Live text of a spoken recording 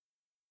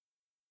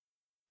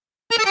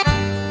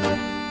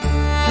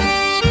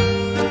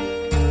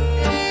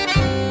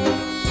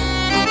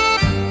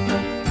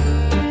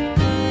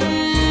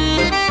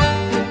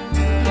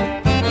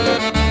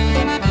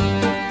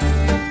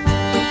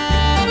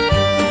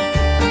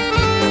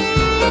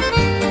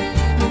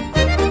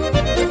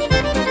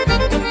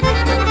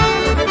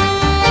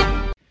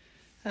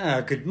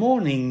Good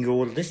morning.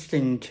 You're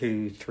listening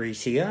to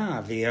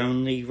 3CR, the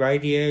only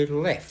radio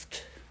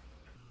left.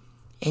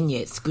 And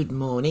yes, good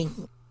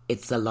morning.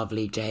 It's a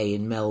lovely day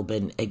in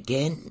Melbourne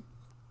again.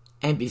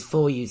 And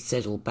before you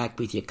settle back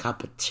with your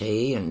cup of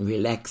tea and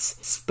relax,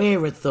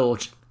 spare a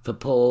thought for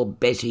poor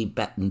Betty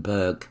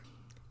Battenberg,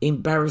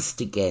 embarrassed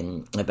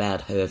again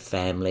about her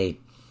family.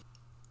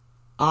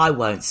 I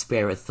won't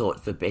spare a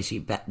thought for Betty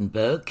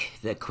Battenberg,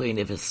 the Queen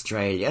of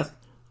Australia,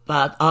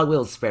 but I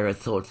will spare a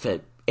thought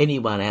for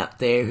anyone out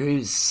there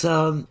who's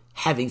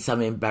having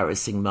some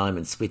embarrassing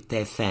moments with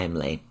their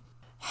family.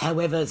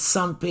 However,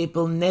 some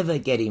people never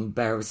get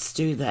embarrassed,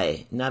 do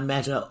they? No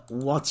matter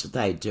what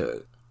they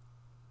do.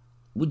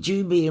 Would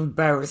you be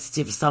embarrassed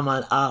if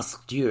someone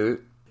asked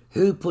you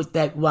who put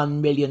that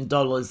 $1 million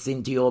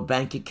into your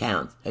bank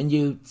account and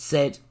you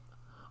said,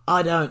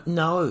 I don't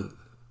know.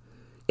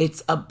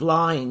 It's a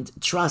blind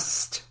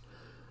trust.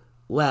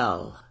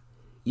 Well,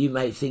 you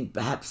may think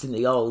perhaps in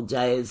the old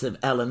days of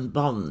Alan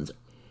Bond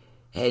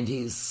and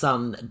his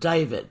son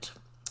David.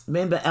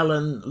 Remember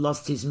Alan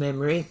lost his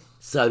memory?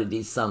 So did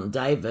his son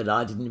David.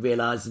 I didn't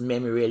realise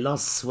memory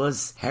loss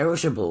was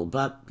heritable,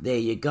 but there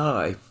you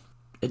go.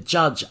 A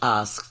judge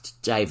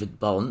asked David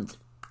Bond,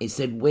 he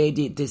said, where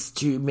did this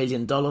 $2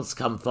 million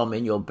come from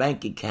in your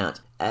bank account?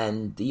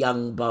 And the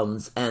young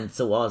Bond's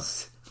answer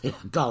was,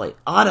 golly,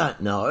 I don't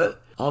know.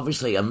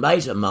 Obviously a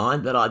mate of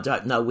mine, but I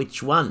don't know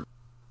which one.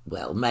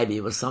 Well, maybe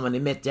it was someone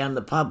he met down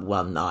the pub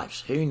one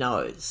night. Who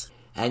knows?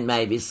 And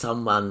maybe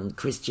someone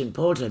Christian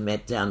Porter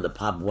met down the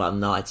pub one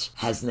night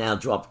has now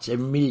dropped £1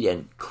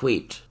 million,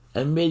 £1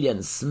 million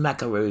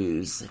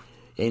smackaroos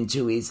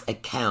into his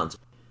account.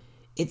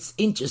 It's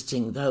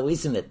interesting though,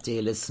 isn't it,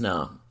 dear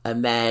listener? A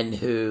man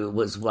who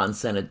was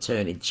once an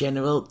Attorney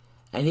General,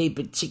 and he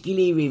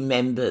particularly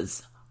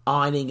remembers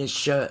ironing a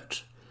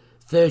shirt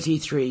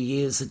 33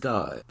 years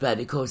ago. But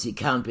of course he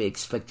can't be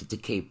expected to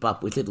keep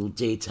up with little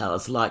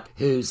details like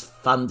who's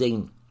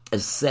funding a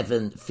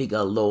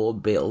 7-figure law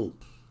bill.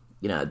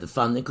 You know, the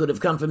funding could have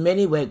come from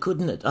anywhere,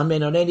 couldn't it? I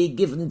mean, on any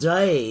given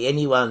day,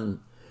 anyone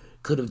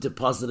could have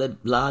deposited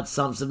large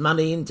sums of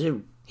money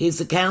into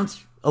his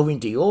account, or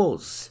into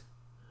yours,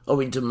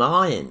 or into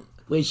mine.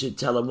 We should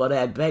tell them what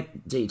our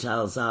bank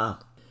details are.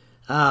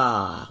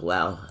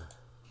 Well.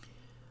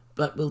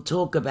 But we'll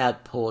talk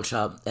about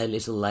Porter a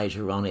little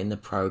later on in the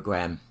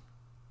program.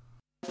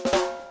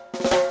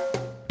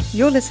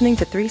 You're listening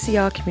to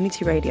 3CR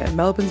Community Radio,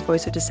 Melbourne's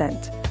Voice of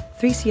Dissent.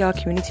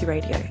 3CR Community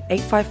Radio,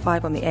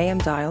 855 on the AM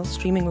dial,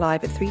 streaming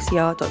live at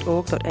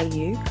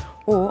 3cr.org.au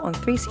or on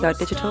 3CR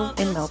Digital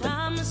in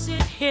Melbourne.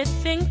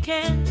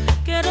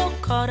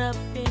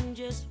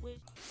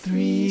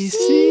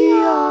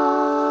 3CR.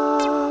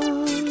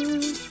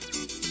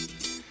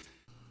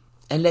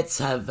 And let's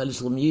have a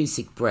little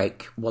music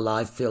break while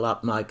I fill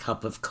up my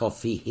cup of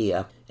coffee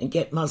here and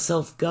get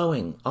myself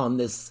going on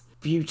this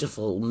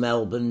beautiful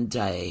Melbourne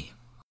day.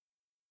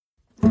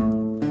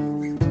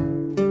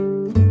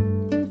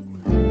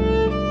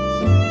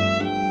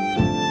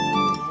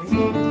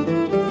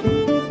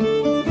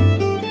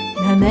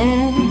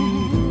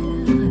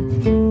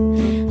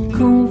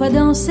 Qu'on va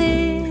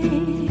danser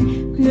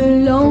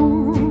le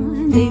long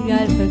des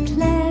galles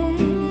claires,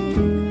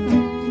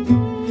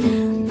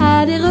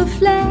 à des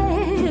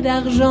reflets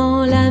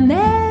d'argent la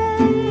mer,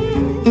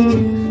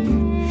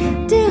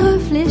 des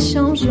reflets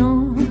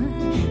changeants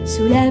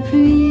sous la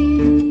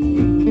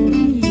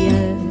pluie,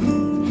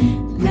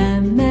 la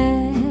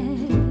mer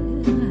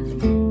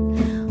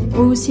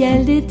au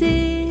ciel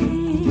d'été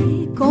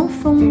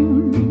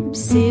confond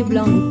ses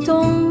blancs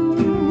tons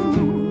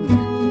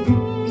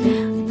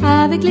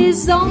avec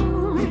les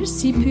anges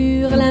si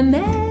purs, la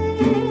mer,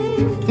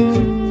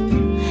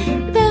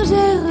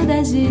 bergère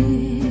d'azur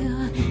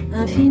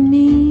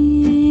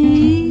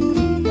infinie.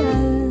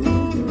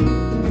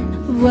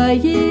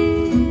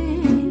 Voyez,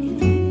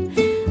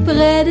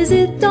 près des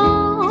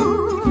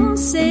étangs,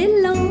 ces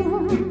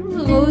lents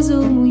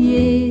roseaux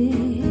mouillés.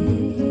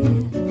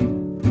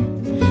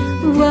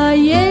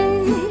 Voyez,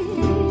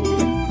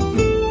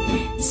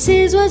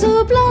 ces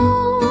oiseaux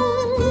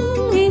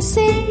blancs et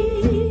ces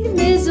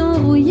maisons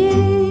rouillées,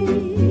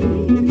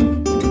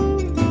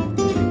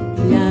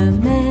 la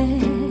mer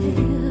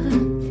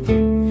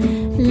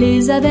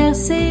les a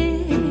versées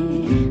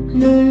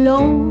le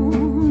long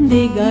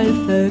des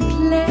golfes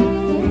clairs,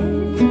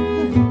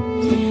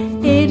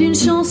 et d'une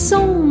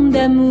chanson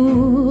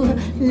d'amour,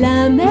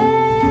 la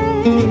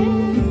mer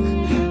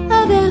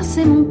a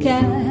versé mon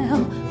cœur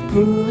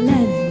pour la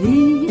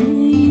vie.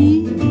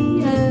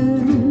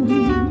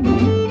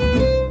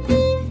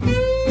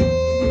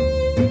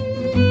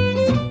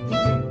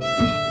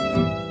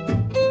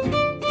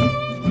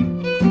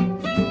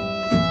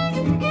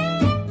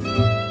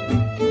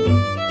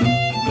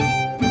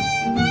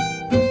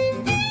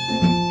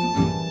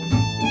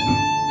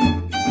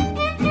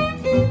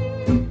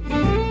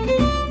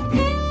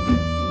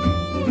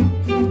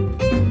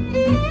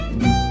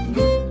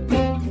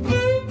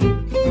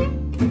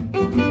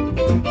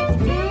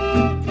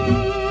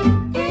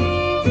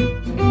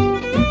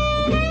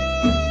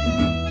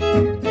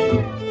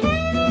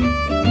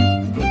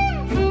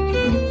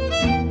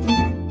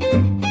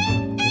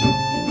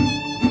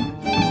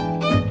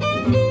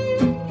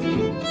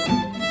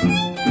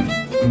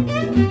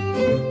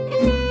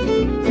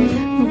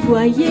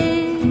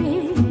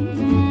 voyez,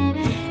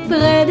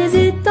 près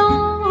des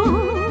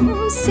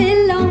étangs,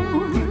 ces lents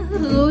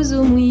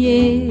roseaux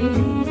mouillés.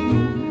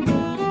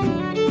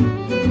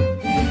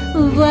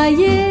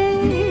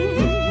 Voyez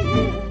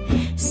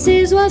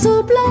ces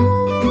oiseaux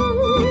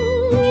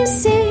blancs,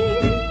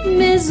 ces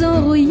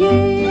maisons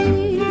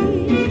rouillées.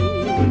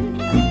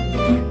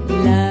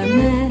 La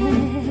mer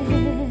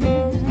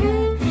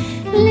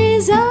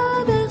les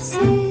a bercés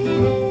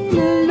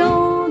le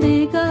long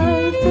des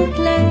golfes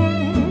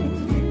clairs,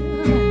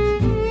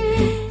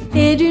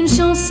 et d'une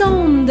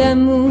chanson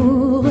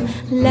d'amour,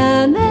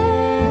 la mer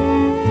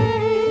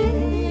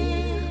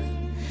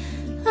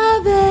a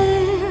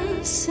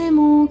versé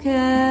mon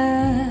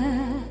cœur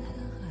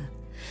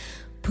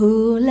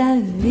pour la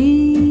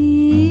vie.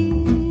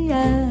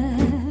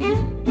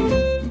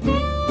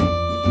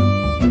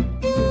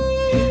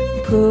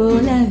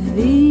 Pour la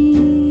vie.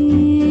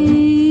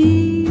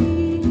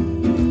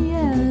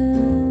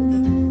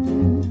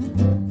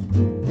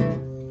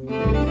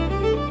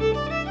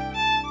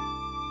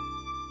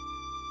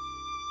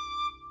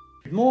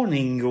 Good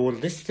morning, you're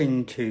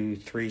listening to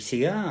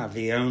 3CR,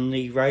 the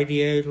only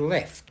radio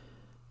left.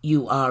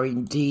 You are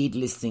indeed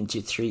listening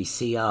to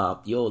 3CR.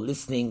 You're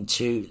listening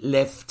to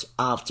Left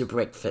After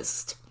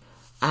Breakfast.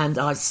 And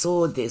I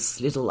saw this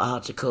little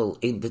article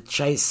in The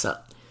Chaser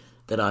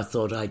that I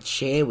thought I'd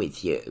share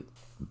with you.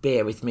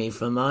 Bear with me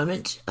for a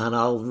moment and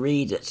I'll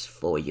read it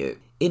for you.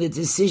 In a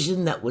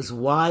decision that was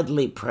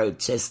widely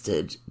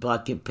protested by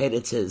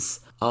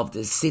competitors of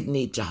the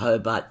Sydney to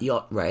Hobart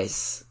yacht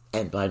race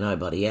and by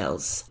nobody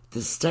else,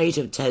 the state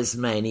of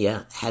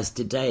Tasmania has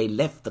today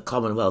left the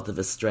Commonwealth of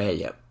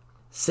Australia.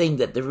 Seeing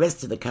that the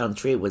rest of the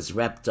country was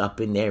wrapped up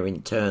in their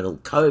internal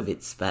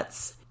COVID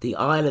spats, the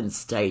island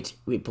state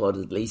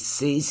reportedly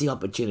seized the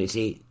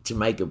opportunity to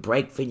make a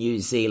break for New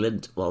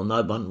Zealand while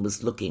no one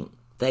was looking.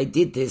 They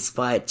did this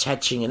by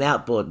attaching an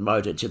outboard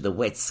motor to the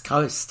west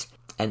coast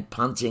and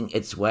punting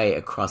its way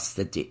across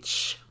the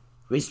ditch.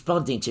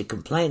 Responding to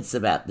complaints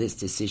about this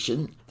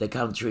decision, the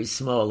country's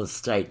smaller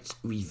state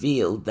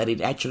revealed that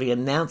it actually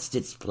announced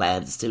its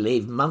plans to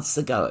leave months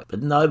ago,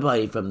 but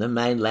nobody from the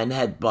mainland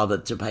had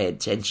bothered to pay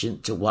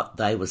attention to what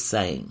they were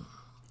saying.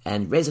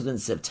 And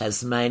residents of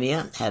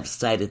Tasmania have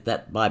stated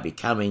that by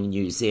becoming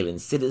New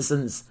Zealand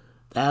citizens,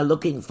 they are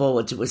looking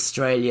forward to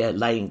Australia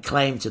laying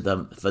claim to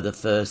them for the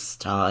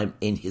first time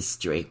in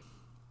history.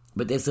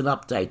 But there's an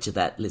update to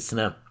that,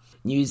 listener.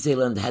 New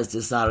Zealand has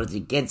decided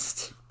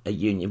against a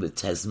union with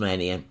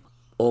Tasmania,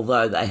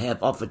 although they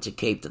have offered to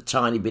keep the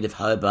tiny bit of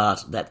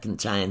Hobart that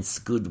contains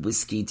good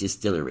whisky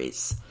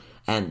distilleries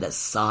and the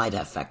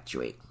cider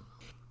factory.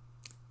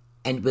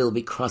 And we'll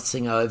be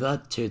crossing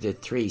over to the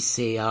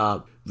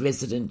 3CR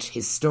resident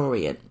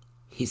historian,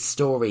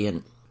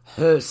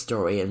 her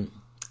historian,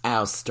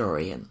 our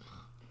historian.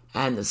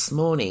 And this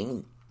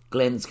morning,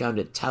 Glenn's going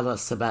to tell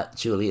us about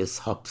Julius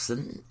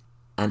Hobson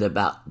and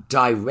about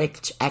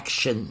direct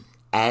action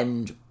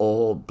and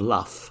or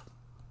bluff.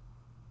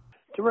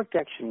 Direct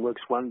action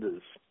works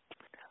wonders.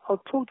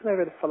 I'll talk today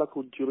about a fellow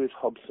called Julius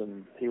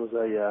Hobson. He was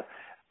a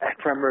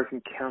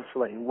Afro-American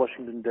councillor in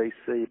Washington,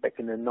 D.C. back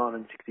in the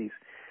 1960s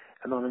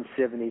and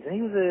 1970s.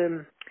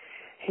 And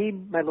he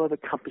made a lot of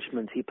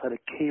accomplishments. He played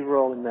a key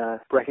role in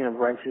breaking up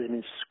racism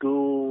in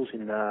schools,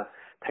 in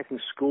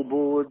tackling school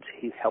boards.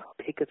 He helped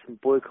pickets and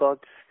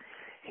boycotts.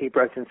 He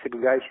broke down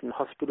segregation in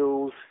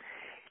hospitals.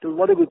 He did a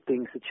lot of good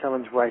things to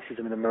challenge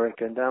racism in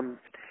America. And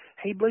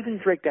he believed in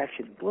direct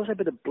action, but also a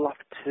bit of bluff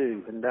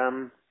too. And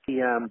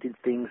he did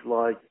things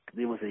like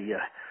there was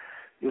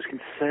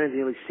concern in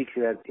the early 60s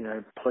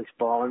about police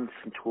violence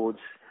and towards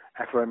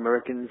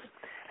Afro-Americans.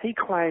 He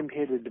claimed he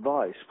had a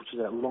device, which is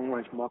a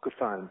long-range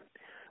microphone,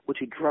 which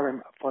he drove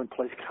around, find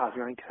police cars in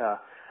their own car,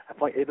 and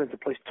find evidence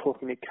of police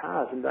talking in their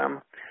cars. And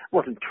it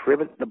wasn't true,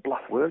 but the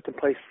bluff worked, and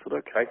police thought,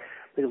 okay,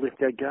 they lift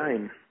their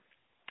game.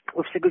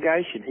 With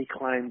segregation, he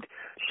claimed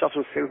shops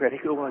were segregated. He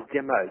could organise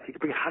demos. He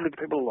could bring 100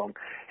 people along.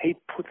 He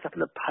put stuff in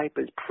the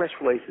papers, press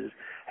releases.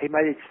 He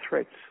made these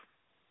threats.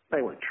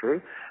 They weren't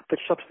true, but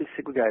shops were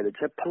segregated.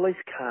 So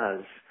police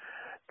cars,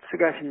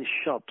 segregation in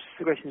shops,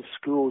 segregation in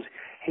schools.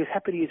 He was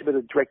happy to use a bit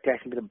of direct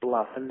action, a bit of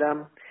bluff. And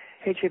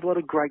he achieved a lot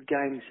of great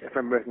gains for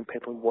American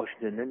people in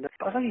Washington. And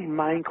I think his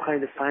main claim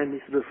to fame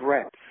is with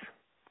rats.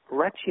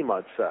 Rats, you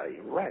might say.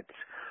 Rats.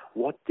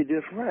 What did he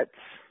do with rats?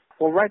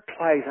 Well, rat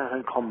plagues aren't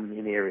uncommon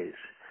in areas,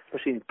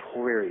 especially in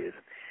poor areas.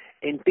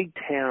 In big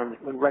towns,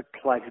 when rat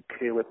plagues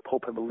occur where poor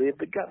people live,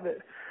 the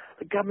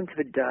government of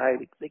the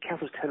day, the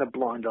councils turn a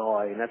blind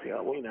eye, and they think,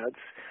 oh, well,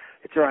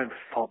 it's their own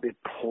fault. They're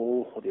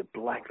poor or they're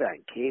black. They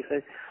don't care.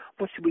 So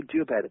what should we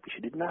do about it? We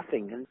should do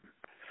nothing. And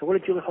so what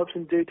did Julius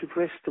Hobson do to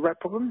address the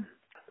rat problem?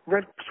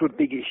 Rats were a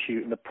big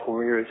issue in the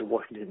poor areas of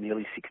Washington in the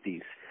early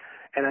 60s.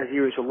 And as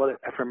areas a lot of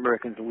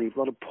Afro-Americans live, a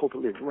lot of poor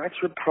people live. Rats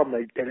were a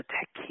problem. They'd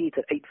attack kids,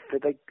 they'd eat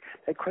food,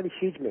 they'd create a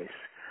huge mess.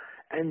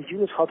 And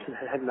Julius Hobson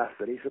had enough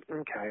of it. He said,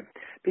 okay,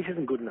 this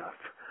isn't good enough.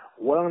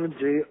 What I'm going to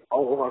do, I'll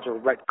organise a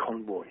rat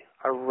convoy,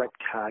 a rat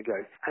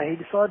cargo. And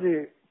he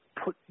decided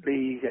to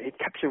he'd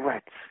capture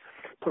rats,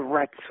 put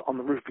rats on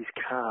the roof of his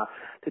car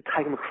to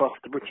take him across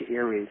the richer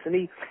areas. And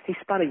he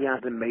spun a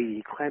yarn to the media.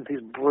 He claimed he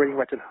was breeding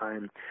rats at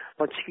home,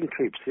 like chicken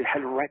coops. He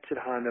had rats at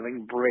home that were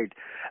being bred.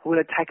 And we're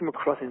going to take him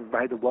across and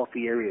invade the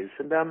wealthy areas.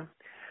 And a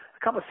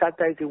couple of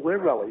Saturdays there were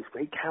rallies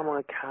where he came on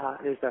a car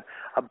and there's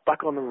a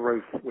bucket on the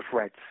roof with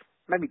rats.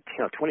 Maybe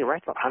 10 or 20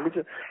 rats, not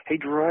hundreds. He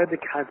drove the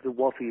car to the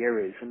wealthy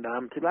areas and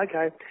said,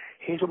 okay,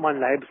 here's what my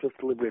neighbours have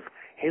to live with.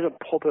 Here's what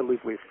poor people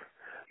live with.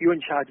 You're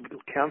in charge of the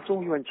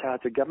council. You're in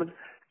charge of government.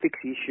 Fix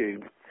the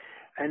issue.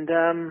 And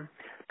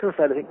people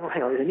started to think, well,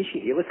 hang on, there's an issue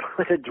here.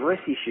 Let's address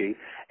the issue.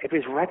 If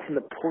there's rats in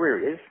the poor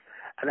areas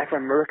and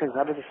Afro-Americans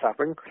and others are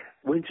suffering,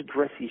 we need to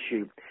address the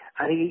issue.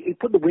 And he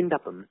put the wind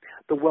up them,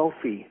 the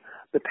wealthy,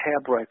 the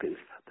power brokers,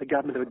 the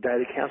government of the day,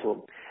 the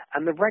council.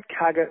 And the rat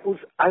cargo was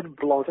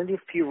overblown. Only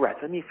a few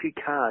rats, only a few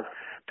cars.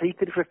 But he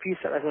did it for a few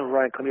Saturdays in a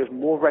row. There was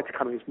more rats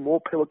coming. There's more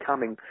people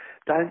coming.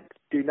 Don't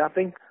do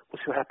nothing. We'll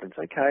see what happens.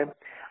 Okay.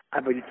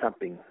 And we did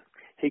something.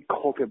 He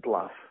called their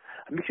bluff.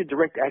 A mixture of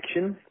direct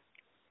action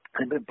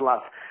and a bit of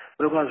bluff.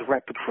 We organised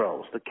rat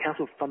patrols. The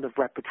council funded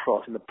rat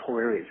patrols in the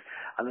poor areas.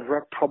 And the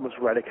rat problem was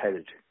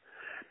eradicated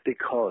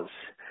because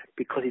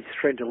he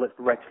threatened to let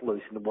rats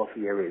loose in the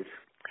wealthy areas.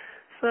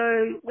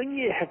 So when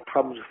you have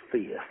problems with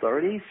the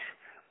authorities,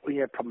 when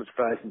you have problems with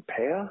those in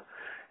power,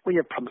 when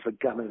you have problems with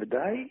the government of the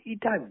day, you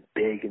don't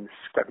beg and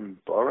scrap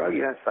and borrow.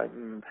 You don't say,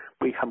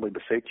 we humbly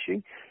beseech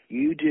you.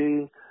 You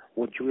do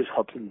what Julius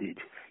Hobson did.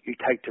 You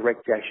take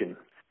direct action.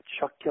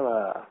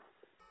 Chocolate.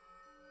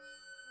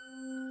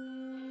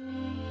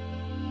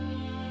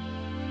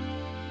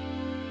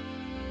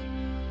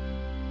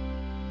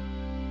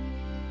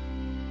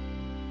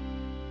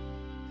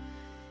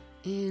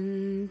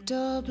 In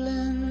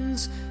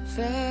Dublin's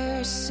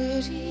fair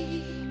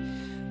city,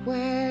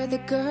 where the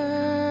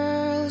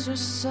girls are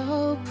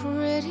so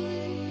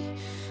pretty,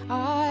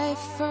 I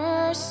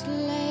first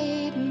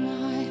laid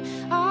my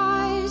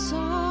eyes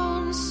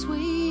on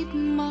sweet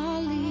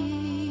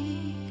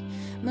Molly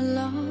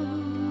Malone,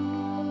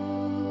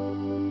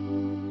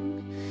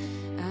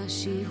 as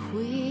she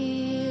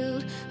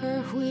wheeled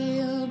her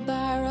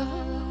wheelbarrow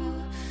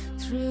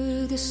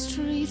through the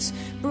streets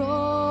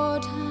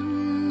broad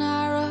and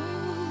narrow,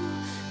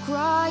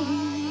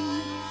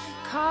 crying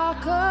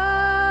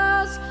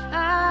cockles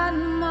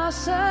and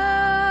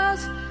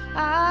mussels,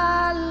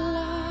 alive,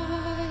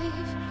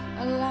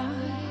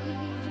 alive,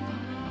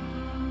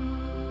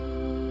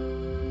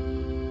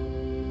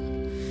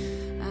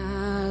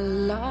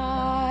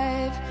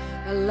 alive,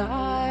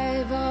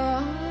 alive,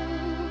 oh,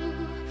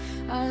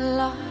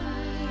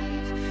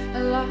 alive,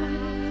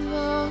 alive,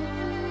 oh,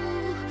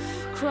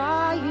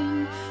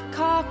 crying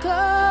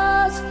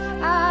cockles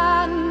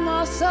and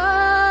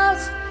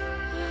mussels,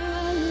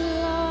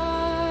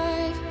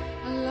 alive,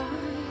 alive,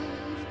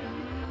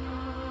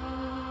 oh.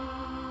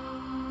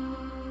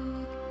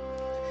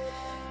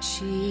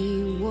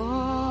 She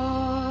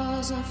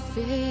was a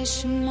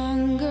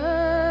fishmonger,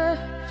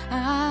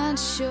 and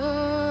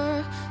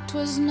sure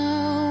 'twas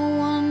no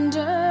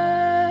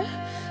wonder,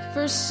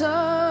 for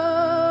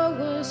so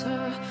was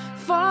her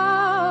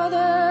father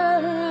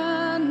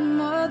and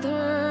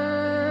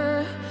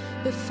mother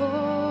before,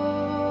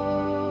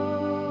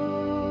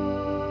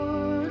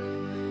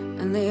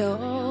 and they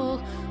all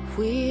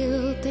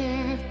wheeled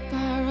their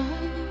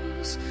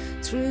barrows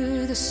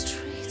through the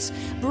streets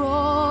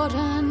broad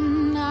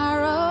and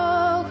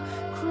narrow,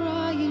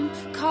 crying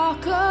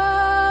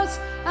cockles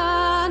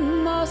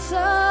and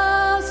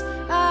mussels,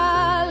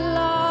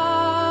 alive,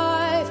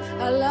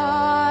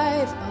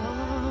 alive,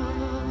 oh,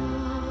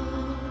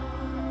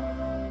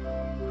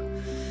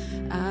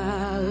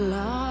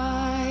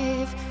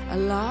 alive,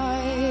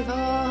 alive,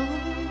 oh,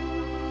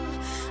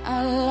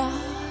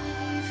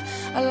 alive,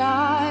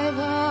 alive,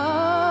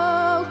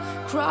 oh,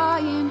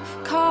 crying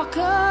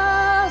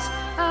cockles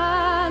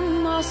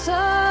and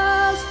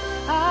mussels,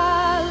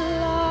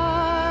 alive,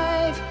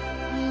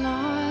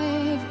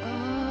 alive, oh.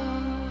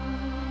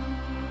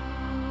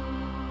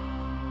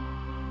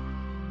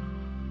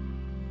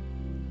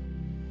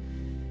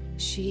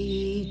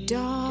 She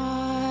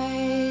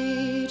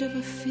died of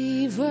a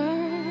fever,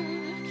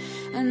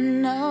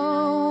 and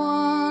no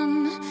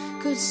one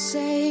could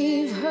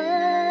save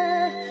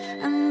her,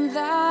 and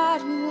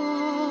that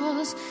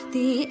was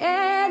the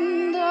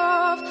end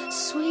of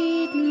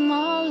sweet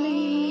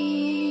Molly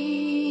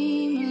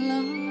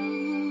Malone.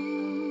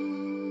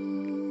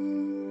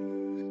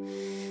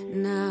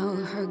 Now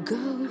her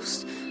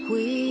ghost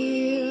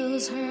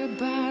wheels her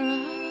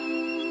barrow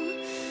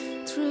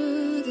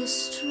through the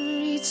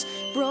streets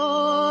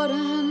broad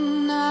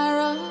and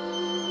narrow,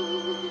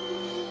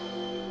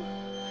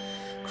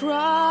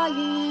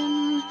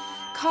 crying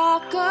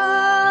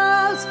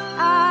cockles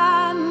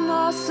and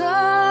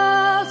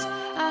mussels,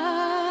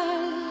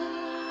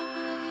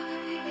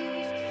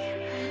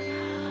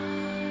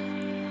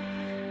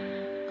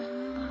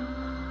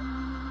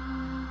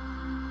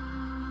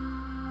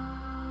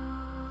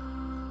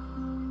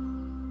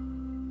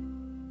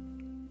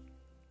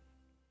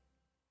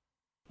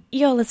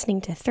 You're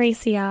listening to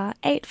 3CR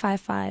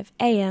 855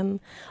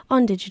 AM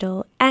on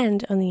digital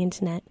and on the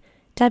internet.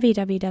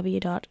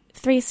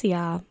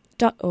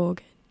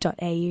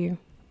 www.3cr.org.au.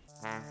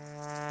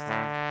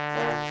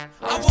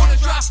 I wanna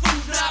drop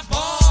food, not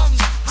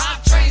bombs.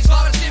 Hot trains,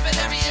 volunteer at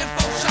every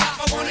info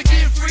shop. I wanna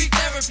give free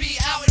therapy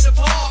out in the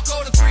park.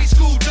 Go to free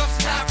school,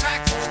 dumps and I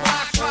practice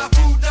rock. Try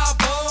food, not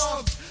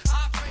bombs.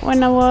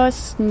 When I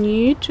was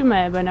new to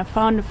Melbourne, I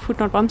found a Food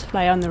Not Bombs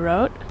flyer on the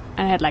road,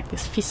 and I had like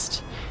this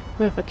fist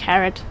with a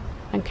carrot,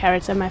 and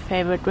carrots are my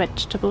favorite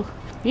vegetable.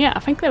 Yeah,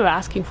 I think they were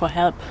asking for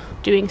help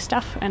doing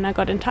stuff, and I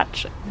got in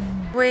touch.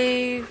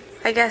 We,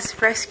 I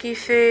guess, rescue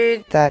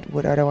food that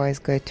would otherwise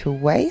go to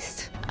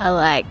waste. I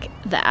like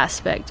the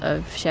aspect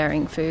of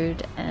sharing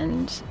food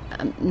and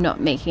not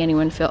making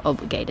anyone feel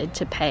obligated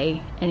to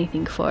pay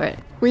anything for it.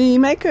 We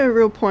make a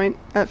real point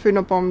at Food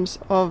Not Bombs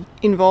of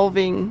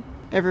involving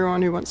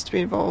everyone who wants to be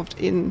involved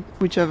in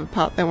whichever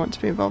part they want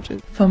to be involved in.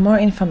 For more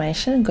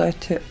information, go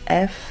to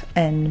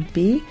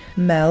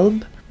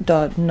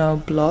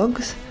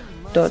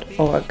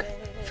fnbmelb.noblogs.org.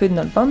 Food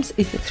Not Bombs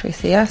is a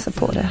 3CR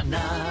supporter.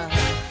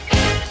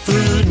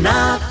 Food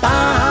Not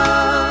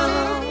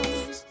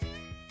Bombs.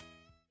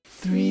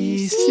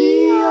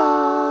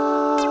 3CR.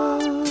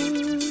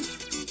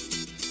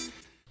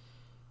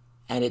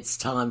 And it's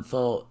time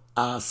for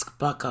Ask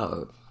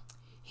Bucko.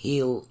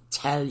 He'll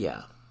tell you.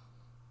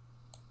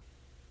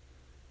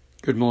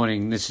 Good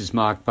morning, this is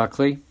Mark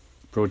Buckley,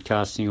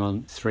 broadcasting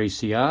on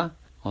 3CR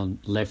on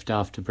Left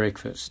After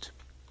Breakfast.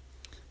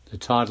 The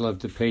title of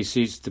the piece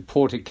is The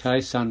Porter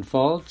Case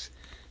Unfolds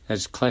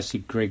as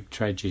Classic Greek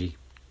Tragedy.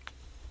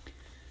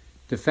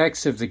 The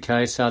facts of the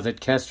case are that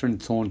Catherine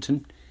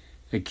Thornton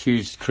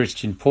accused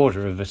Christian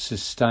Porter of a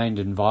sustained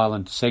and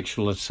violent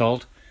sexual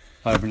assault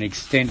over an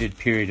extended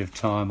period of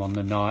time on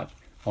a night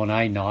in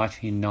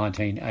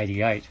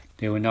 1988.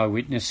 There were no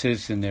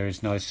witnesses and there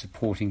is no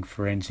supporting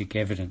forensic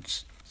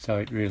evidence. So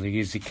it really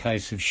is a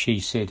case of she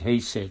said,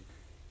 he said.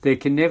 There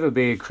can never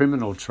be a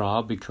criminal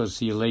trial because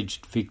the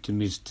alleged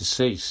victim is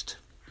deceased.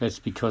 That's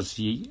because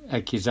the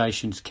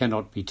accusations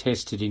cannot be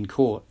tested in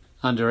court.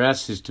 Under our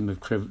system of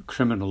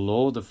criminal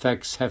law, the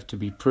facts have to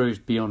be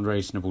proved beyond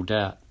reasonable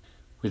doubt.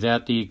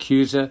 Without the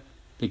accuser,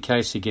 the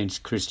case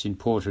against Christian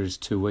Porter is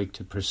too weak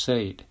to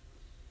proceed.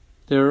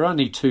 There are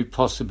only two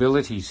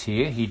possibilities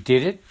here. He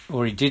did it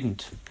or he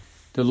didn't.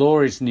 The law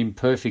is an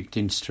imperfect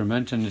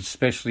instrument, and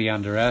especially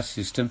under our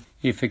system,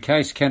 if a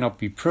case cannot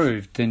be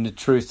proved, then the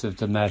truth of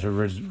the matter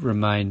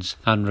remains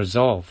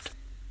unresolved.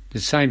 The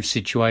same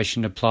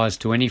situation applies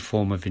to any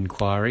form of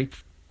inquiry.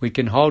 We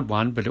can hold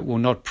one, but it will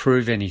not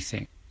prove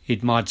anything.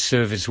 It might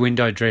serve as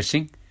window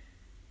dressing,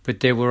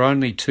 but there were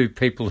only two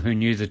people who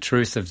knew the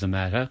truth of the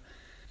matter,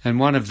 and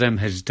one of them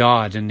has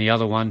died and the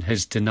other one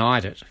has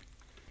denied it.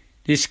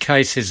 This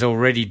case has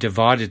already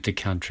divided the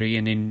country,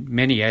 and in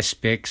many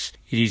aspects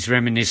it is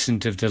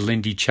reminiscent of the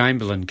Lindy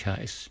Chamberlain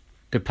case.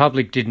 The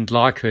public didn't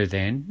like her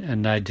then,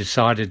 and they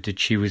decided that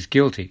she was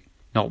guilty,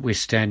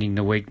 notwithstanding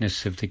the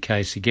weakness of the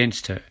case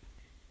against her.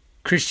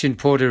 Christian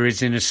Porter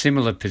is in a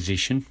similar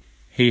position.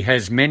 He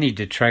has many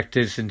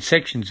detractors, and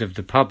sections of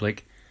the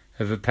public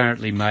have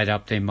apparently made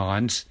up their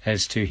minds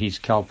as to his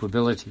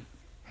culpability.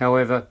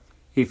 However,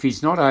 if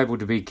he's not able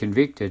to be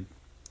convicted,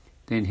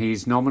 then he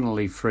is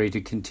nominally free to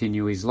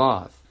continue his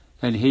life,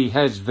 and he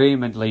has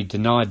vehemently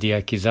denied the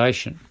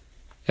accusation.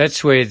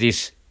 That's where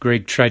this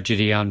Greek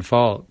tragedy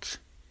unfolds.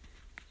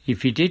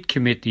 If he did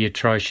commit the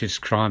atrocious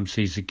crimes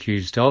he's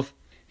accused of,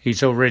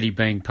 he's already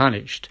being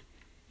punished.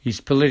 His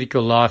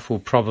political life will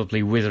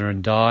probably wither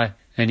and die,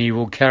 and he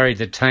will carry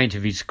the taint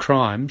of his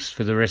crimes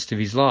for the rest of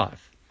his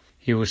life.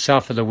 He will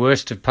suffer the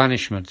worst of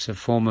punishments, a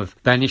form of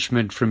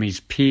banishment from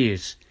his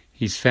peers.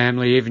 His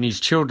family, even his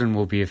children,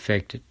 will be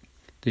affected.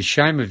 The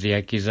shame of the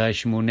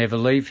accusation will never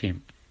leave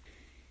him.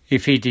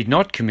 If he did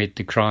not commit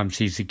the crimes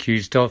he's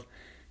accused of,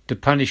 the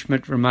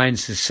punishment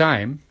remains the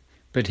same,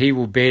 but he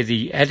will bear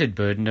the added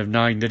burden of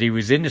knowing that he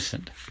was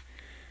innocent.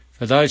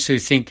 For those who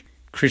think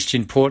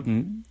Christian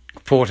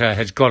Porter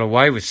has got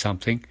away with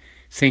something,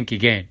 think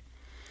again.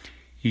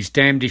 He's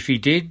damned if he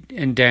did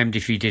and damned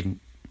if he didn't.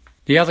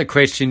 The other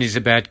question is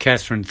about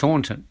Catherine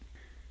Thornton.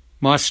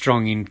 My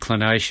strong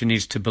inclination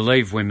is to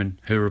believe women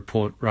who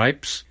report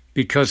rapes,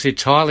 because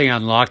it's highly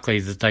unlikely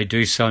that they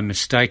do so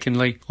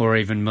mistakenly or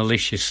even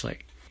maliciously.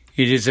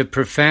 It is a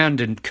profound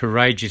and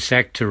courageous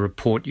act to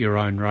report your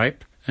own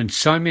rape, and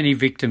so many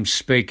victims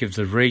speak of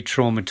the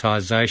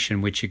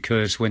re-traumatisation which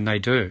occurs when they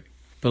do.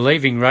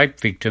 Believing rape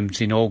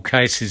victims in all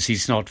cases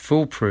is not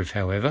foolproof,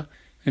 however,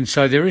 and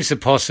so there is a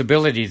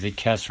possibility that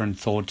Catherine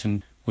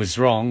Thornton was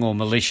wrong or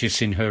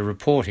malicious in her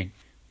reporting.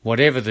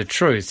 Whatever the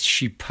truth,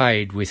 she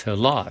paid with her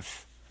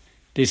life.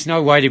 There's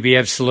no way to be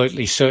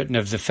absolutely certain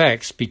of the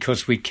facts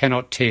because we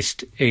cannot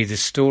test either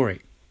story.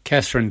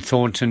 Catherine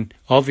Thornton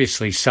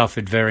obviously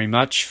suffered very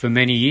much for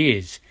many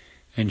years,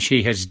 and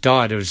she has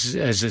died as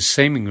a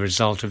seeming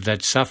result of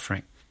that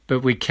suffering.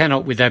 But we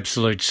cannot with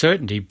absolute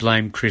certainty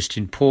blame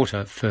Christian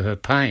Porter for her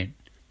pain.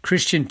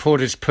 Christian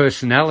Porter's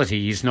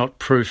personality is not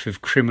proof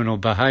of criminal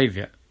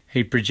behaviour.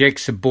 He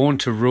projects a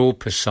born-to-rule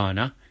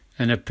persona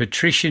and a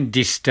patrician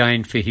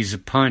disdain for his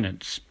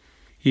opponents.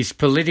 His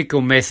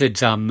political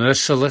methods are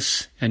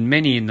merciless, and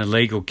many in the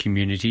legal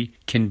community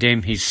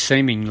condemn his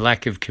seeming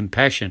lack of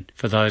compassion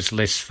for those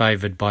less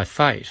favoured by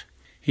fate.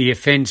 He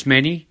offends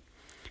many,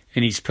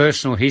 and his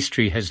personal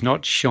history has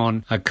not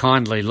shone a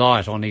kindly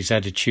light on his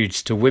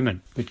attitudes to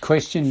women. But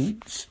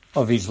questions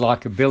of his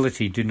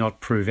likability do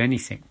not prove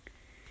anything.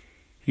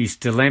 His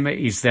dilemma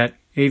is that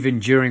even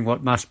during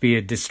what must be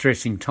a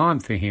distressing time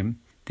for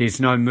him,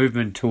 there's no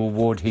movement to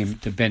award him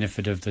the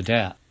benefit of the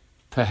doubt.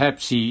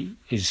 Perhaps he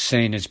is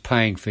seen as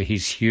paying for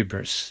his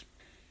hubris.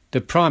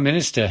 The Prime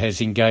Minister has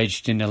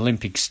engaged in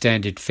Olympic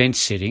standard fence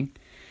sitting,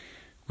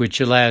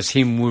 which allows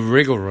him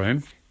wriggle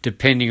room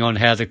depending on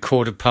how the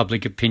court of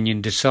public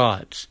opinion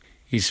decides.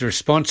 His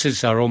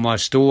responses are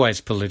almost always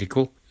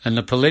political, and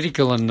the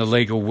political and the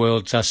legal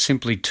worlds are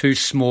simply too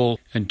small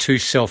and too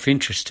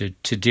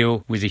self-interested to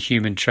deal with a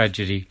human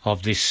tragedy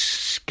of this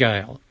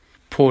scale.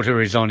 Porter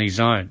is on his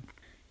own.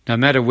 No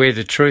matter where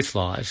the truth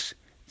lies,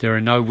 there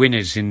are no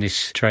winners in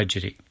this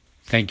tragedy.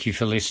 Thank you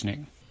for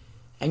listening.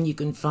 And you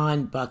can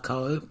find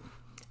Bucko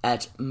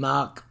at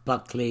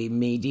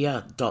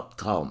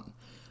markbuckleymedia.com.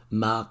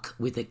 Mark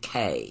with a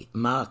K.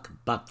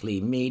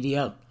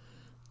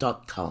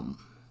 markbuckleymedia.com.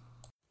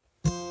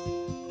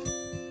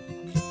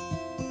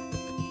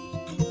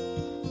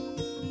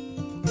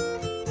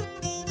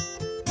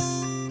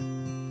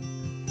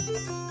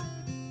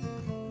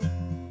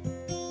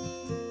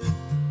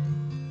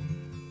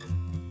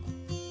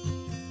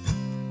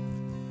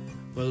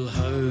 Well,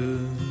 how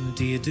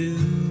do you do,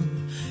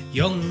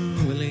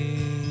 young Willie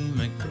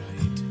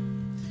McBride?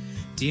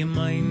 Do you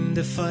mind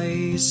if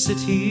I sit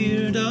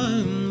here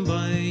down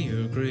by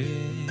your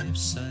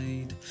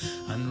graveside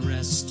and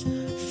rest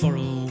for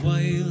a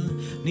while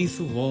neath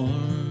the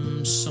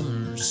warm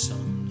summer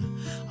sun?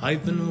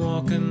 I've been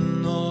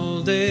walking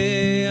all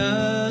day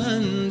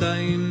and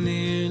I'm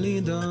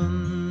nearly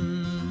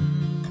done.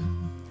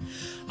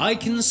 I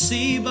can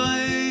see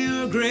by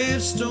your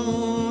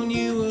gravestone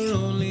you were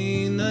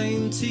only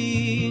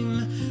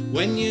 19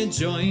 when you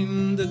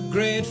joined the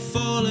Great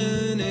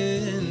Fallen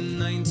in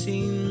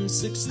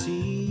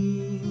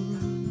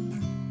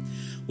 1916.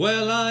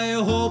 Well, I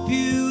hope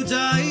you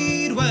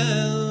died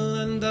well,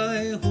 and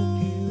I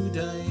hope you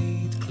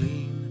died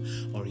clean.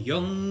 Or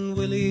young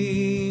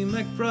Willie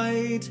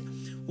McBride,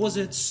 was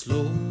it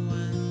slow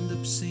and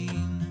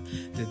obscene?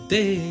 Did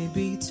they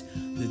beat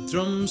the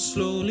drum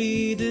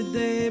slowly? Did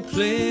they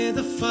play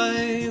the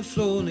fife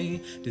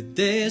slowly? Did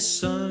they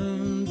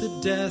sound the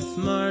death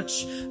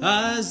march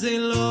as they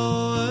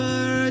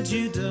lowered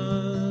you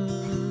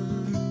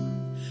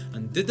down?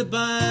 And did the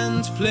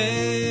band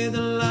play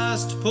the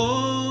last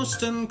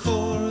post and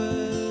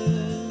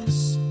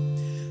chorus?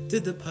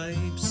 Did the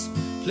pipes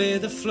play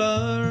the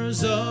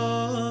flowers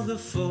of the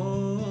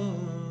forest?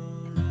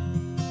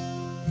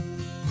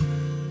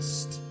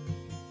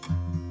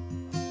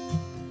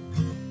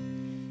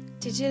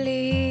 Did you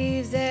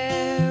leave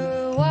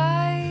there a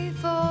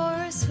wife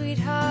or a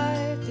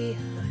sweetheart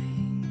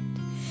behind?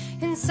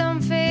 In some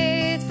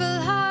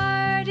faithful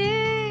heart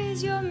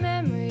is your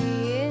memory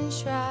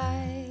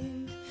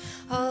enshrined.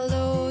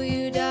 Although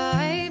you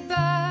died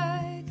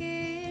back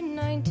in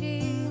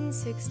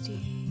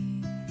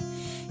 1916,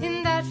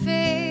 in that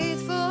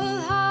faithful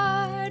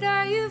heart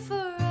are you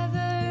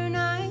forever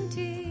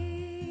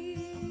 19?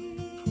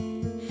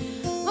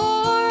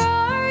 Or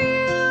are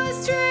you a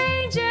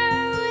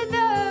stranger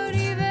without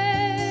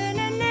even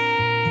a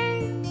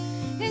name,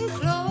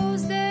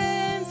 enclosed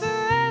and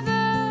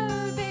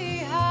forever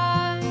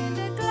behind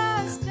a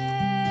glass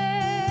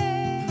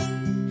pane?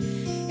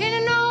 In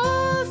an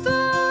old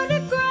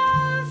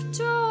photograph,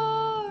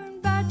 torn,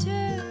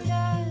 battered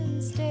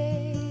and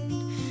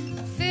stained,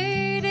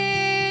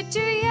 faded to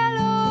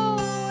yellow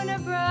in a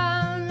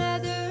brown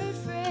leather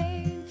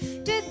frame.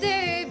 Did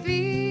they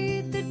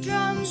beat the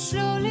drum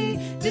slowly?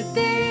 Did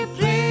they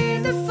play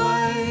the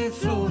fife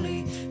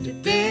slowly?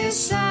 Did they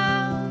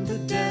sound the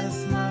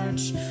death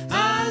march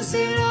as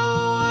they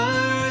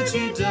lowered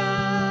you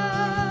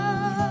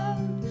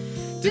down?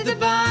 Did the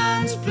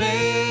band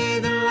play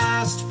the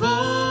last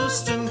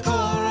post and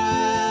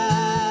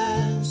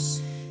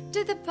chorus?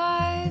 Did the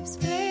pipes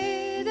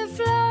play the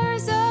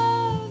flowers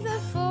of the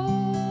forest?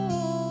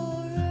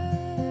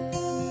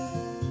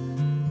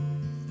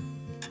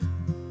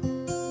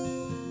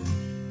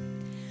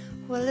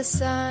 Well, the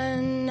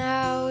sun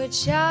now it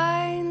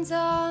shines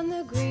on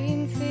the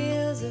green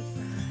fields of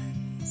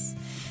France.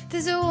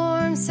 There's a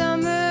warm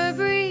summer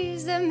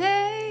breeze that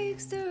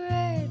makes the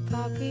red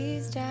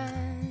poppies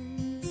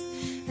dance.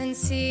 And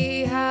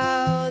see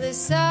how the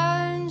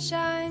sun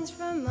shines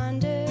from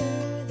under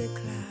the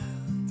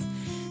clouds.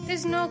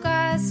 There's no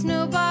gas,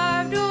 no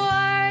barbed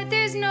wire,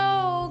 there's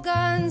no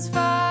guns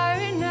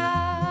firing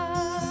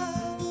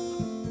out.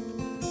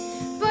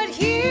 But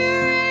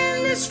here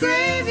in this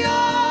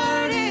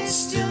graveyard, it's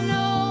still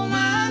no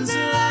man's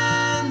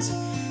land.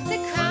 The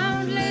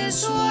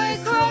countless white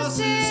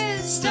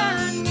crosses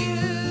stand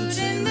mute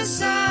in the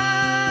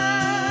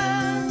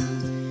sand.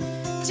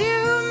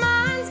 To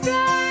man's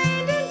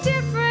blind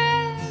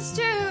indifference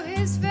to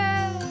his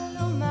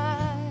fellow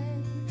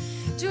man,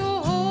 to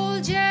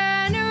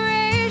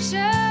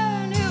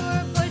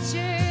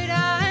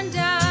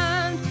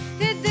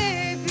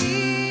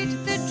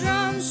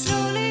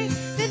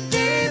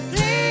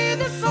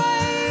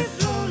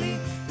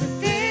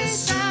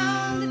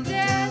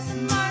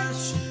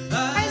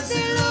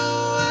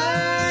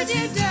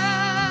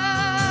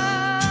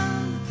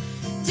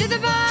Did the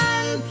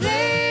band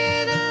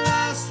play the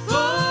last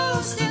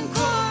post and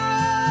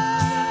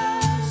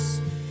chorus?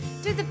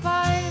 Did the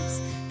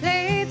pipes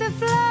play the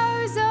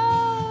flowers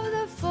of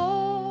the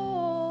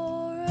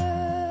forest?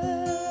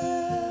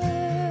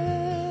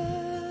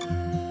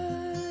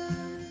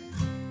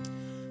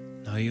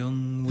 Now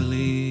young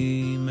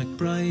Willie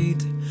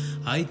McBride,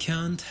 I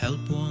can't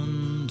help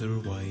wonder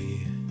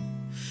why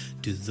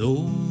do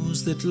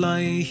those that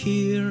lie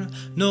here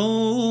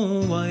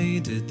know why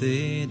did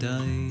they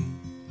die?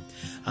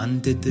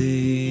 And did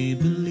they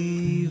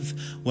believe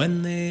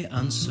when they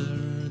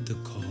answered the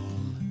call?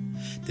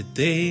 Did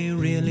they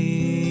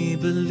really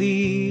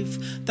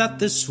believe that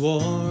this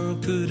war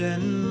could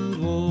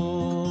end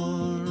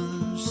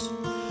wars?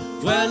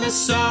 Well, the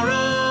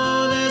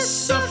sorrow, the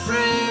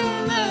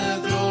suffering,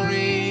 the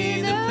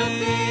glory, the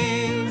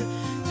pain,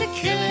 the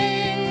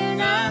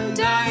killing and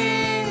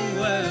dying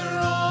were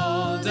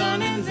all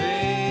done in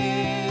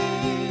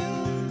vain.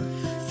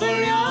 For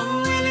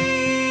young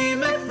Willie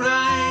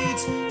McBride,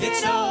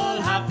 it's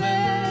all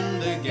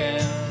happened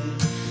again.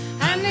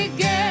 And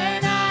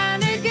again,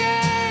 and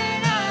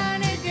again,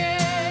 and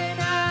again,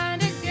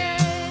 and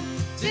again.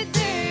 Did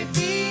they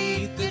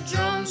beat the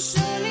drum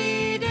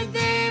slowly? Did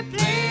they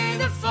play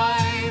the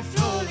fife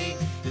slowly?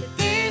 Did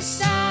they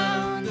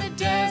sound the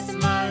death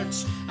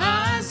march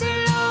as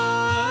they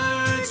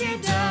lowered you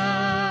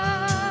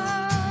down?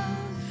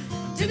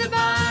 Did the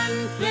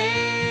band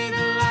play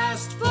the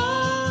last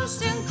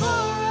post and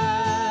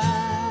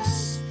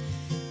chorus?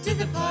 Did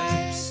the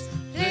pipes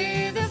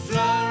play the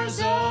flowers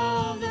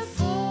of the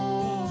forest?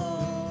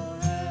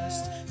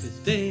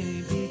 Did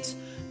they beat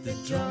the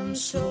drum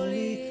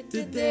slowly?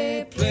 Did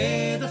they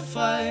play the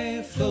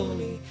fife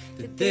slowly?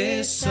 Did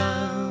they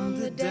sound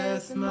the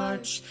death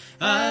march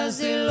as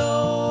they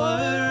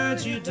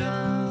lowered you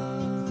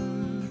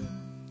down?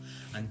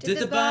 And did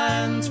the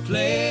band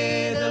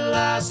play the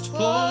last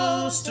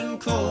post and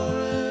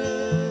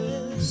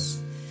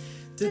chorus?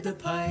 Did the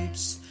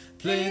pipes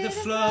play the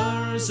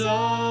flowers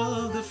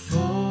of the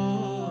forest?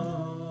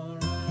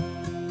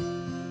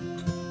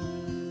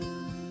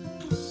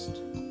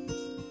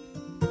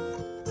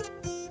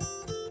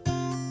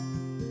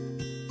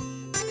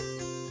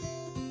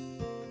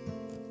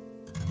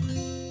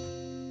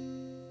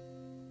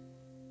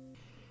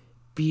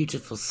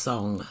 Beautiful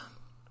song.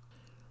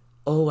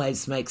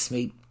 Always makes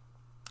me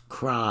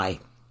cry.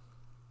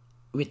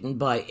 Written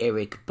by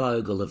Eric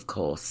Bogle, of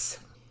course.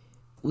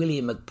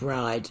 William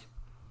McBride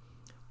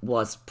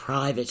was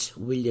Private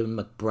William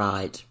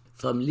McBride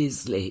from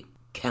Lisley,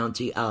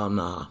 County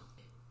Armagh,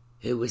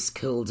 who was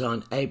killed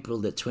on April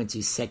the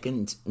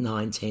 22nd,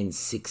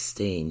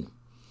 1916.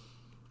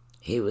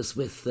 He was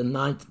with the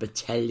 9th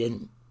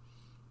Battalion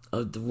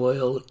of the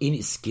Royal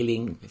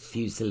Inniskilling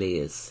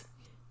Fusiliers.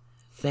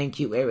 Thank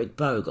you, Eric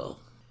Bogle.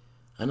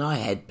 And I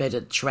had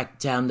better track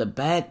down the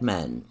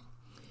bagman,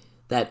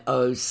 that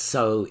oh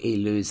so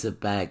elusive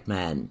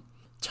bagman.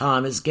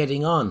 Time is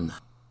getting on.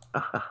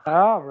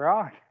 Oh,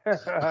 right.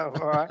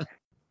 Right.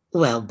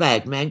 Well,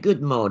 bagman,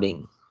 good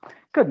morning.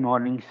 Good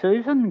morning,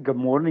 Susan. Good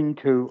morning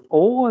to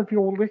all of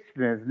your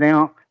listeners.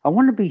 Now, I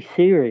want to be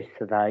serious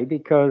today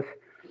because,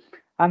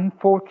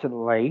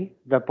 unfortunately,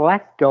 the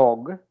black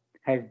dog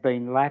has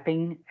been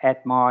lapping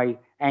at my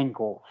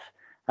ankles.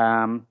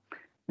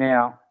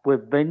 Now,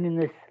 we've been in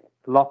this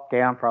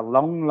lockdown for a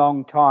long,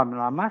 long time, and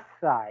I must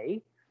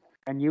say,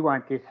 and you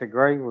won't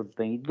disagree with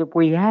me, that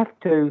we have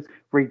to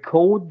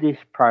record this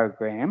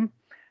program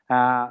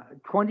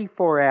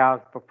 24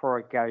 hours before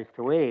it goes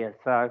to air.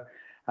 So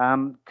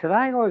today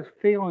I was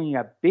feeling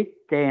a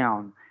bit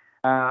down,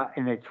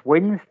 and it's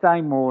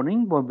Wednesday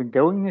morning. We've been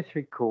doing this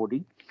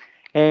recording,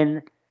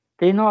 and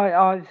then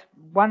I was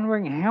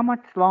wondering how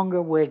much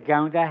longer we're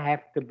going to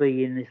have to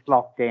be in this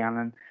lockdown.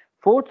 And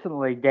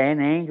fortunately, Dan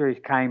Andrews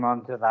came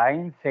on today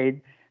and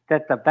said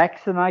that the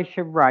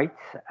vaccination rates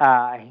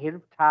are ahead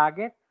of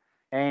target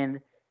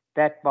and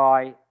that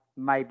by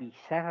maybe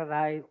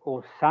Saturday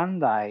or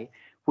Sunday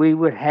we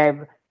would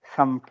have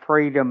some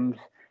freedoms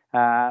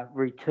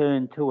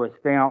returned to us.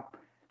 Now,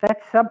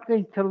 that's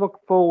something to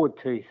look forward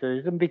to,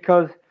 Susan,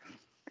 because,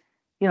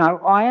 you know,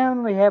 I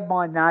only have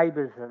my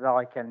neighbours that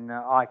I can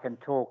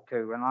talk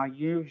to, and I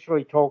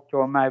usually talk to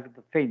them over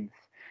the fence.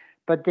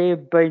 But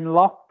they've been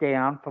locked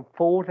down for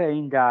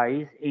 14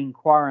 days in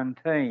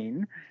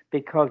quarantine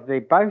because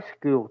they're both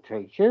school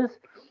teachers,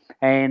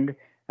 and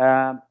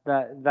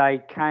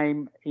they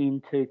came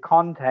into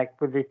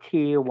contact with a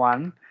Tier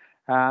 1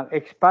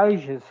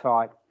 exposure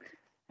site.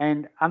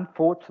 And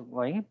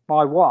unfortunately,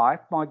 my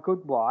wife, my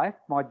good wife,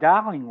 my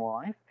darling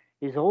wife,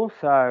 is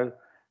also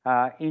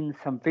in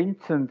St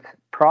Vincent's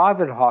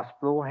private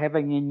hospital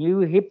having a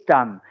new hip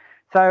done.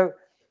 So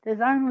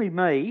there's only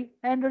me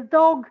and a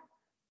dog.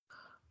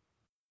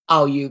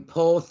 Oh, you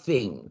poor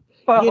thing.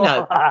 Well, you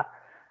know,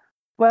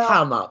 well,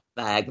 come up,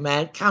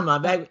 bagman, come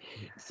on, bag.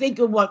 Think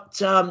of what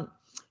our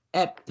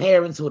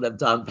parents would have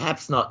done.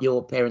 Perhaps not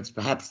your parents,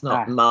 perhaps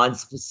not mine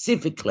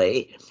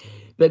specifically,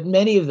 but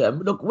many of them.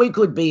 Look, we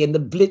could be in the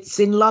Blitz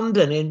in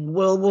London in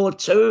World War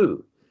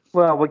II.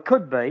 Well, we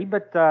could be,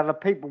 but the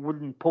people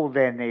wouldn't pull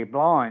down their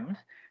blinds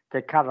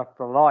to cut off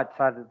the light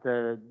so that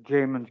the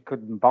Germans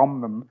couldn't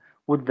bomb them,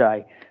 would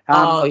they?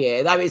 Oh,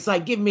 yeah. They would say,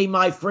 give me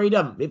my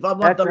freedom. If I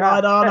want the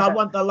light on, I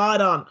want the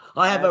light on.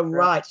 I have a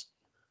right.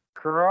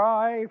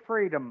 Cry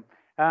freedom.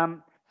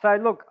 So,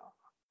 look,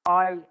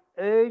 I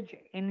urge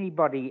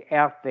anybody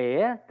out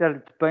there that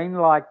it's been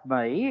like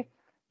me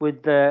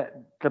with the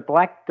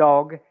black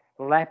dog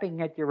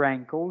lapping at your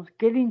ankles,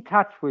 get in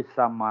touch with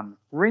someone,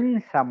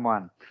 ring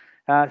someone,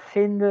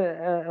 send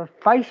a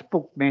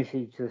Facebook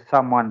message to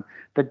someone,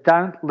 but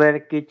don't let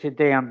it get you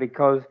down,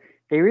 because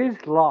there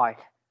is light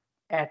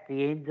at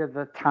the end of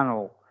the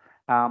tunnel,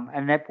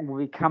 and that will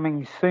be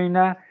coming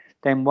sooner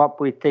than what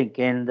we think.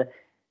 And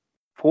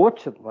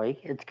fortunately,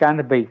 it's going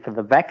to be for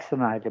the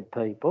vaccinated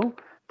people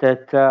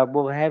that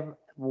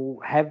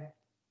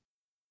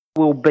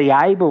will be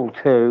able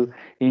to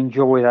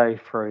enjoy those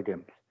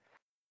freedoms.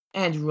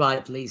 And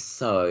rightly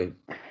so.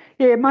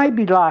 Yeah,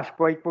 maybe last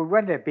week we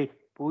went a bit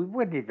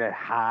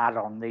hard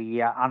on the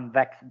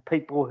unvaccinated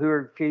people who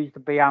refuse to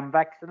be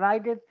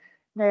unvaccinated.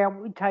 Now,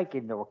 we take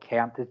into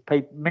account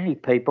there's many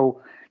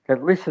people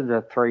that listen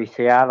to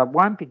 3CR that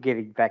won't be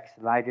getting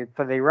vaccinated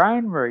for their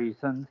own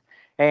reasons,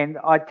 and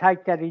I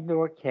take that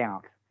into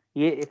account.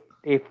 Yeah,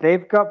 if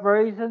they've got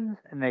reasons,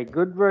 and they're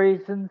good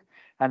reasons,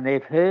 and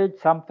they've heard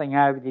something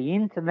over the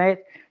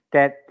internet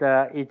that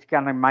it's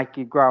going to make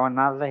you grow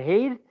another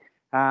head,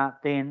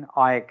 then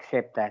I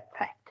accept that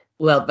fact.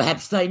 Well,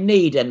 perhaps they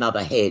need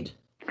another head.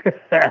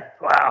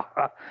 Well,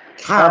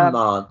 come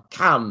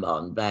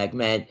on,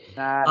 Bagman.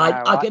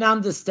 I can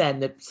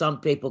understand that some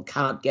people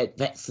can't get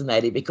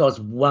vaccinated because,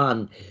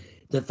 one,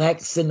 the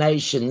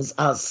vaccinations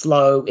are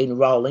slow in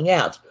rolling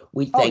out.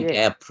 We thank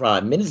our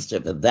Prime Minister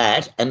for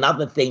that.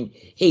 Another thing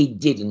he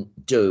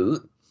didn't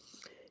do.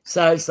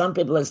 So some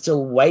people are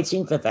still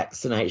waiting for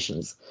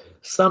vaccinations.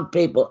 Some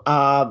people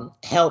are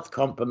health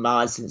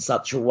compromised in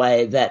such a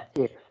way that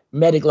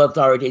medical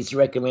authorities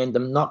recommend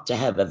them not to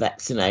have a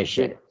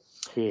vaccination.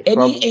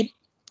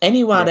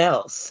 Anyone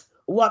else?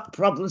 What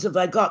problems have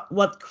they got?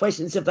 What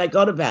questions have they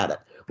got about it?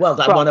 Well,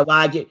 they want to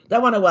argue. They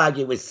want to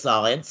argue with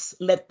science.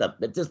 Let them,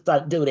 but just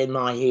don't do it in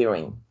my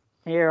hearing.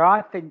 Yeah,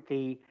 I think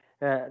the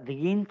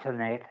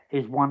internet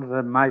is one of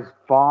the most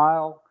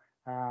vile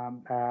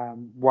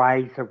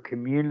ways of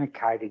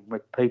communicating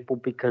with people,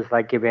 because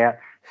they give out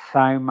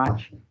so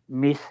much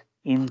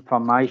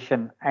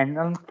misinformation, and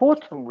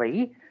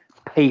unfortunately,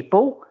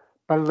 people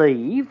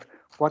believe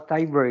what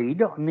they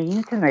read on the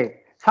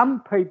internet.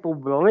 Some people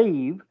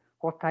believe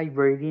what they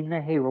read in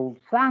the Herald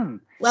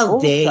Sun. Well,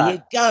 also, there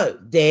you go.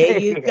 There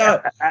you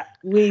go.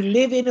 We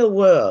live in a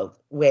world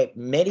where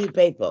many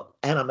people,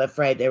 and I'm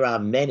afraid there are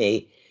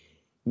many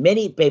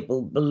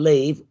people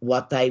believe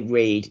what they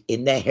read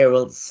in the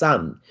Herald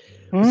Sun.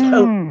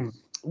 So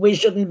we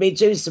shouldn't be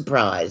too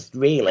surprised,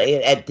 really,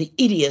 at the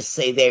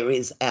idiocy there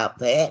is out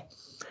there.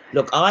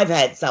 Look, I've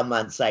had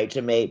someone say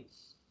to me,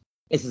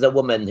 this is a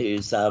woman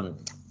who's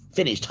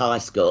finished high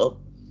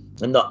school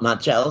and not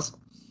much else,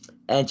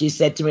 and she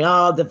said to me,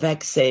 the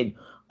vaccine,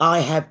 I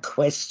have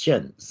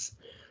questions.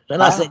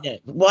 And I said, no,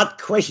 what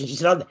questions? She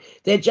said,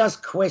 they're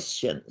just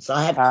questions.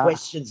 I have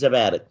questions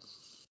about it.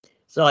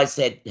 So I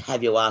said,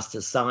 have you asked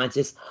a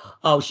scientist?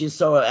 Oh, she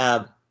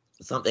saw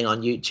something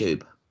on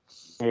YouTube.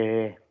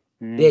 Yeah.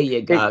 There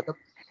you go.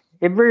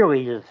 It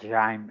really is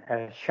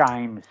a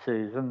shame,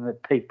 Susan,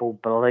 that people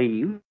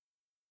believe.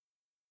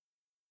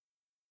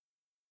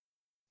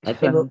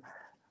 We're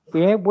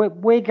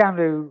going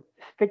to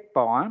stick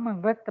by them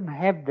and let them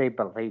have their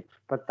beliefs,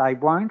 but they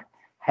won't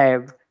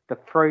have the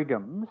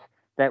freedoms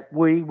that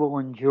we will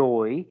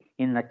enjoy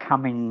in the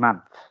coming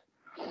months.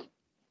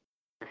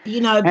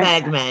 You know,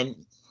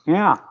 Bagman.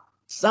 Yeah.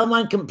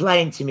 Someone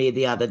complained to me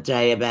the other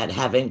day about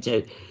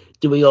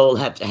do we all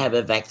have to have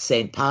a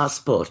vaccine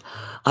passport?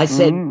 I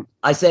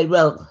said,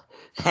 well,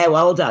 how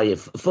old are you?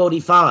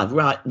 45,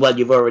 right? Well,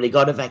 you've already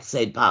got a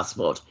vaccine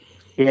passport.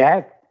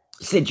 Yeah.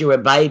 Since you're a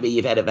baby,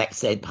 you've had a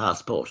vaccine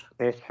passport.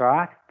 That's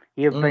right.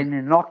 You've been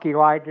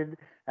inoculated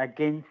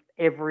against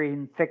every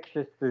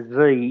infectious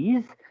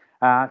disease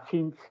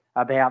since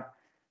about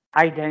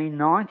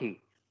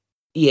 1890.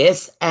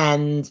 Yes,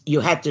 and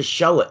you had to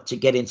show it to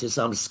get into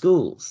some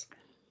schools.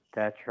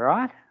 That's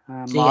right.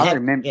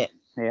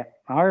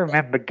 I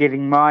remember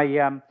getting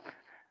my,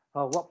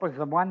 what was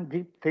the one,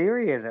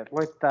 diphtheria that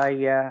left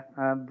a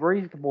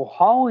reasonable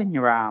hole in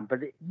your arm,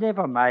 but it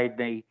never made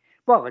me,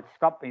 it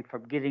stopped me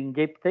from getting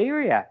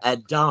diphtheria.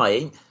 And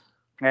dying.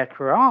 That's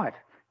right.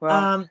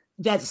 Well,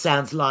 that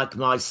sounds like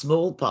my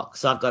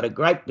smallpox. I've got a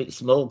great big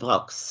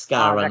smallpox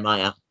scar on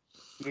my arm.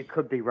 You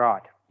could be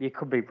right.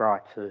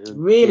 Susan.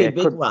 Really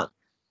big one.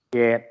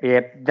 Yeah,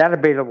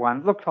 that'd be the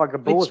one. Looks like a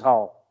bullet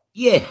hole.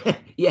 Yeah,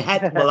 you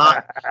had.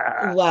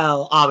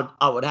 Well,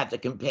 I would have to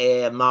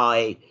compare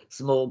my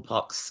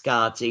smallpox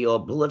scar to your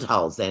bullet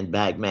holes, then,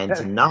 Bagman,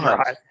 to know.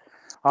 Right.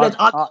 But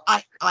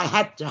I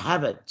had to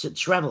have it to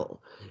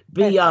travel.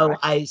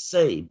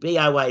 BOAC,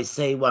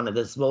 one of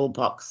the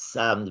smallpox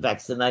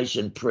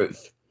vaccination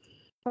proof.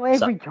 Well,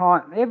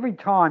 every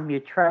time you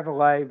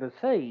travel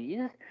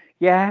overseas,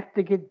 you have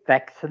to get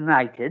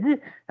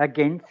vaccinated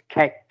against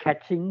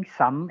catching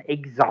some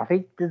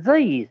exotic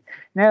disease.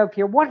 Now, if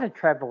you want to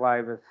travel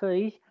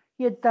overseas,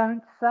 you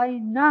don't say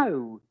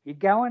no. You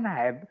go and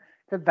have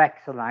the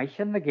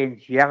vaccination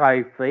against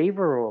yellow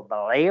fever or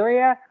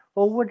malaria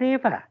or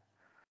whatever.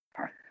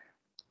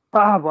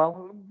 Oh,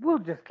 well, we'll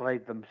just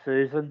leave them,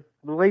 Susan.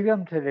 Leave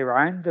them to their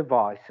own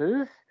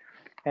devices.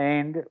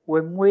 And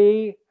when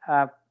we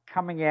are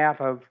coming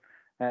out of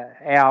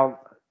our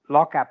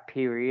lock-up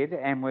period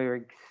and we're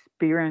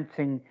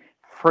experiencing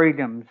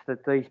freedoms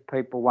that these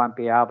people won't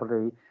be able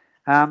to,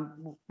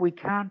 we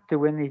can't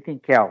do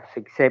anything else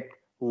except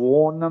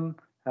warn them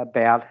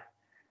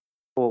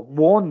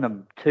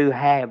to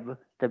have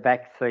the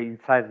vaccine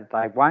so that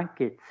they won't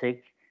get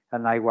sick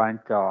and they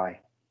won't die.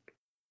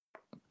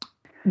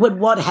 Well,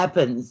 what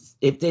happens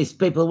if these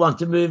people want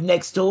to move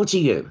next door to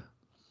you?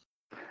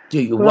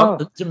 Do you want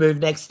them to move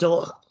next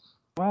door?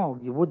 Well,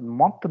 you wouldn't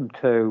want them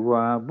to,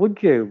 would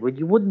you?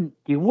 You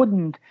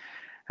wouldn't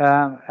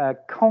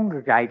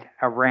congregate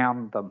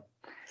around them.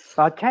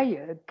 So I tell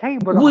you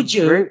what. Would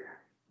you?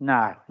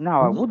 No,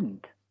 I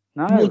wouldn't.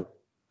 No.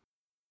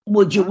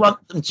 Would you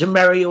want them to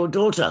marry your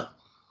daughter?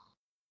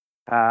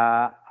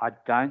 I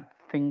don't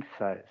think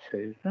so,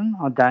 Susan.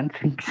 I don't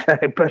think so.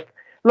 But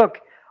look,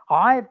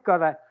 I've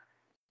got a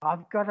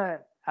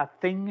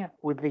thing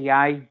with the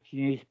Age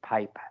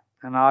newspaper,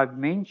 and I've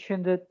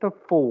mentioned it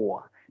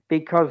before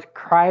because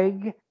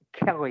Craig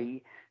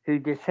Kelly, who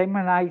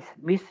disseminates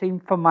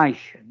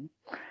misinformation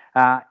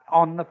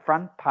on the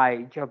front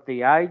page of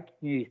the Age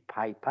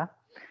newspaper,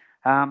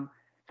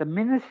 the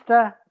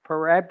Minister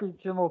for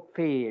Aboriginal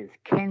Affairs,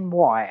 Ken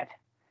Wyatt,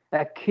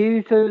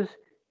 accuses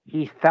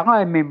his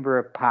fellow Member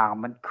of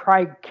Parliament,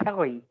 Craig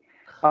Kelly,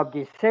 of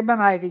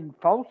disseminating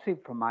false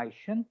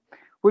information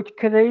which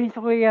could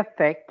easily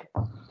affect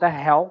the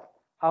health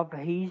of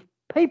his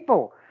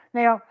people.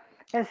 Now,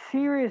 as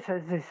serious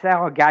as this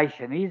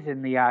allegation is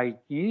in the Age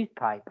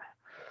newspaper,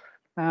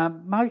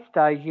 most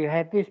days you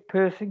have this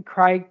person,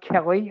 Craig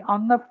Kelly,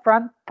 on the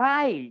front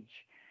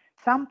page.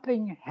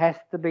 Something has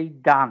to be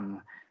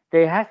done.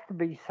 There has to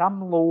be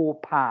some law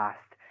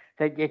passed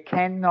that you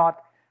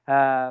cannot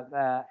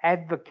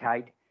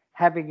advocate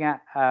having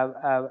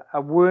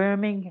a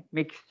worming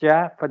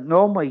mixture, but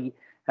normally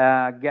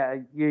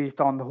used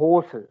on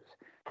horses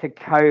to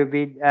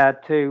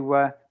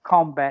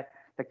combat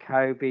the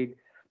COVID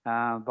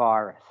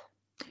virus.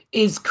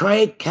 Is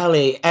Craig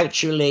Kelly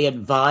actually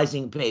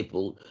advising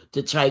people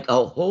to take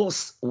a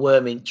horse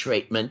worming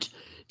treatment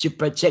to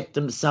protect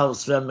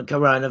themselves from the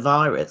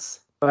coronavirus?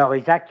 Well,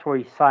 he's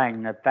actually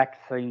saying that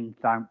vaccines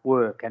don't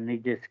work and he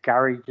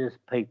discourages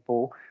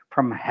people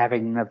from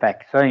having the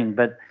vaccine.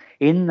 But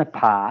in the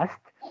past,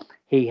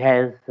 he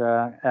has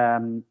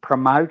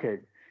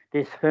promoted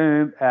this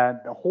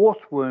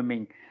horse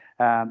worming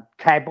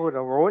tablet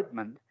or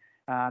ointment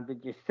that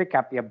you stick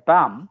up your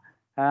bum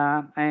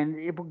and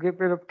it will get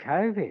rid of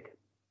COVID.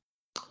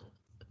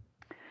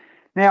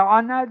 Now,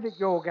 I know that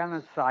you're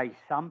going to say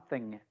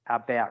something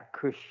about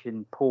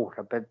Christian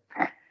Porter, but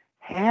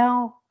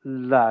how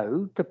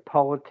low do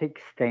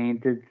politics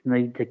standards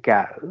need to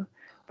go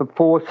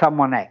before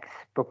someone acts,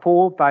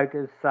 before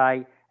voters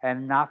say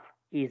enough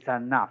is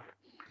enough?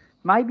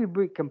 Maybe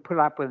we can put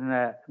up with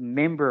a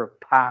Member of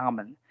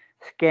Parliament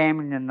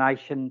scamming the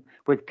nation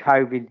with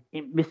COVID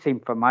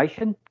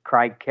misinformation,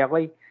 Craig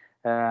Kelly,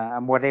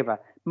 and whatever.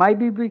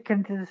 Maybe we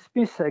can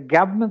dismiss a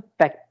government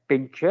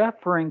backbencher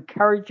for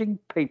encouraging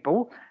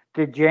people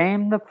to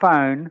jam the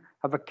phone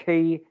of a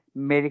key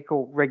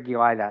medical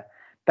regulator.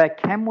 But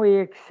can we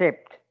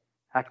accept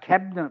a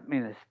cabinet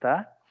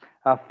minister,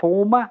 a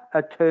former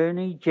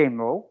attorney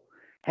general,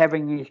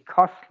 having his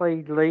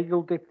costly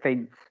legal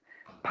defence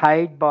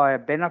paid by a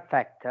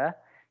benefactor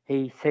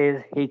he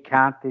says he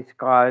can't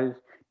disclose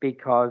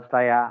because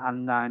they are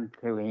unknown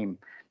to him?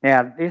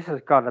 Now, this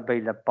has got to be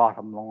the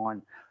bottom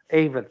line,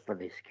 even for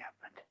this government.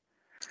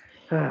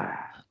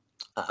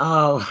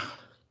 Oh,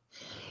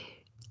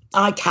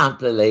 I can't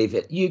believe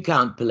it. You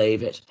can't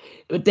believe it.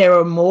 But there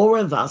are more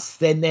of us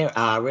than there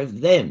are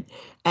of them,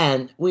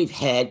 and we've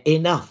had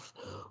enough.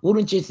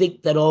 Wouldn't you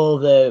think that all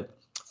the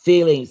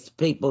feelings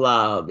people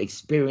are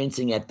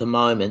experiencing at the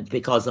moment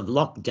because of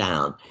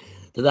lockdown,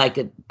 that they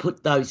could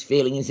put those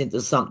feelings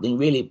into something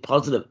really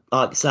positive,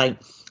 like saying,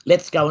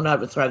 let's go and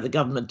overthrow the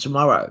government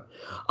tomorrow.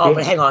 Oh, yeah.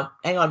 But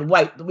hang on,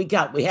 wait, we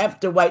can't. We have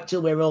to wait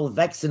till we're all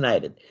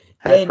vaccinated.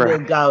 Then we'll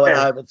go and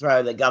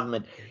overthrow the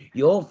government.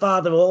 Your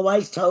father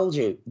always told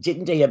you,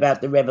 didn't he, about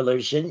the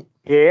revolution?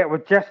 Yeah, it was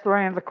just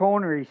around the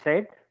corner, he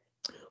said.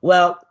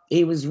 Well,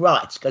 he was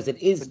right, because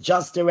it is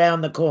just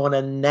around the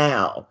corner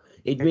now.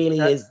 It really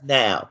is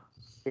now.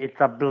 It's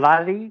a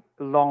bloody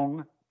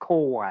long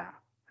corner.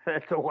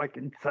 That's all I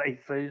can say,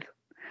 Susan.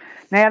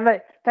 Now,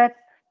 that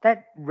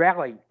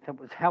rally that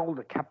was held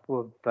a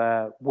couple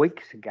of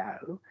weeks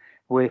ago,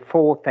 where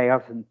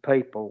 4,000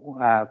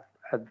 people,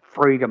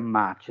 freedom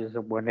marches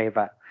or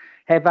whatever,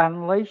 have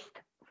unleashed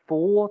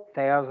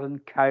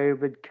 4,000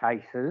 COVID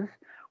cases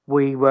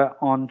we were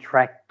on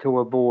track to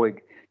avoid.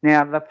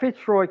 Now, the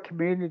Fitzroy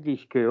Community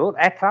School,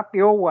 that's up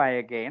your way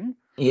again.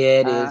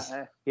 Yeah, it is.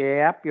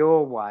 Yeah, up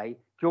your way.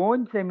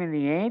 Joins them in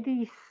the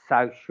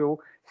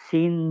anti-social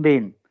sin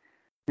bin.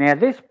 Now,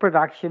 this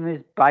production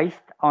is based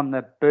on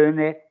the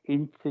Burnett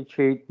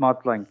Institute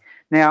modelling.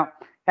 Now,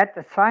 at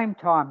the same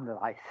time that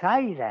I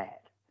say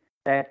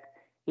that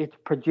it's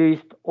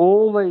produced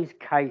all these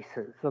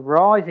cases, the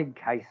rising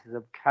cases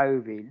of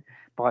COVID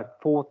by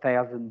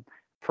 4,000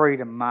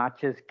 freedom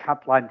marchers,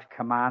 cut lunch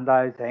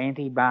commandos,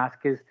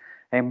 anti-maskers,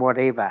 and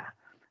whatever.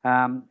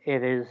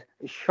 It has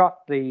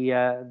shot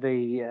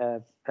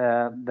the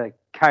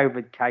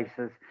COVID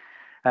cases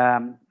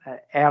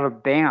out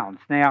of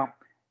bounds. Now,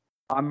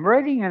 I'm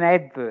reading an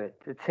advert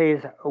that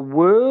says a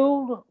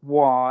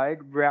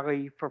worldwide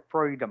rally for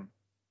freedom.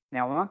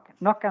 Now, I'm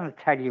not going to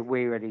tell you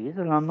where it is,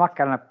 and I'm not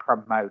going to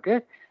promote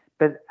it,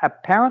 but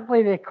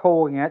apparently they're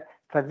calling it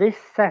for this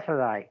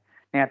Saturday.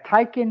 Now,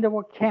 take into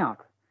account,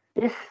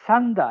 this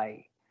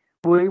Sunday,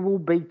 we will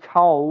be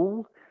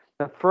told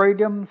the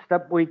freedoms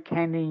that we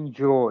can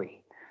enjoy,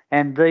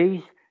 and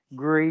these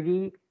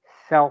greedy,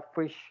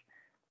 selfish,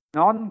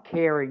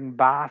 non-caring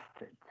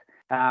bastards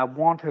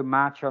want to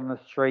march on the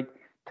street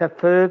to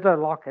further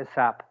lock us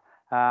up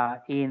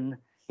in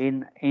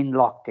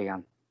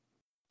lockdown.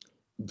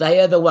 They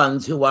are the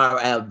ones who are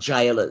our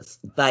jailers.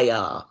 They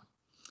are.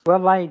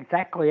 Well, they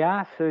exactly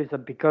are,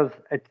 Susan, because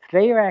it's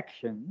their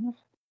actions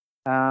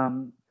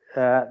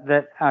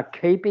that are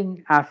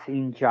keeping us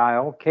in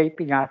jail,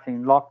 keeping us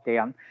in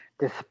lockdown,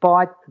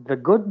 despite the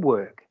good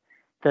work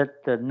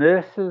that the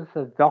nurses,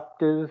 the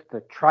doctors,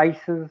 the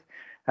tracers,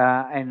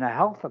 and the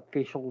health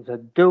officials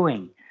are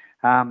doing.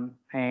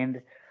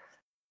 And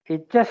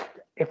it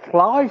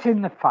flies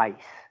in the face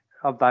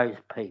of those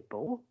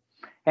people.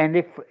 And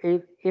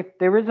if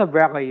there is a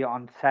rally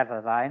on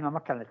Saturday, and I'm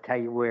not going to tell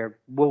you where it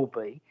will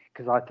be,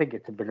 because I think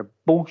it's a bit of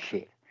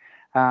bullshit,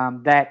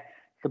 that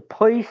the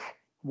police,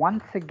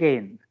 once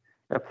again,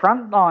 the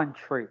frontline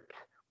troops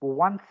will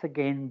once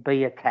again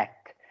be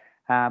attacked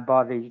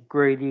by these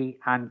greedy,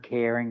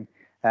 uncaring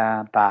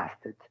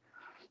bastards.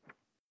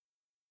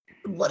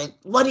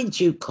 What did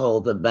you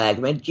call them,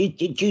 Bagman?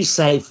 Did you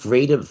say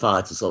freedom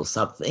fighters or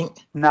something?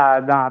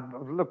 No.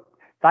 Look,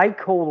 they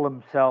call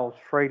themselves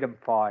freedom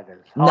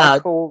fighters.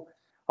 No.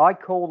 I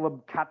call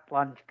them cut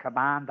lunch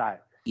commandos.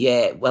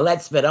 Yeah, well,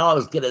 that's what I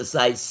was going to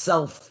say,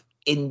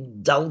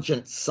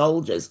 self-indulgent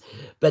soldiers.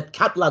 But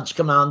cut lunch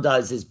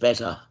commandos is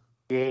better.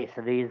 Yes,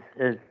 it is.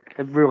 It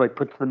really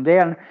puts them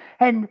down.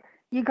 And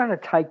you've got to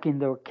take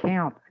into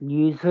account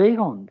New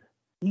Zealand.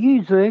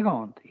 New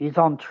Zealand is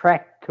on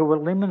track to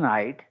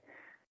eliminate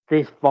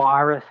this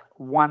virus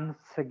once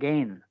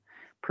again,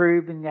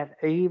 proving that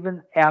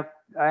even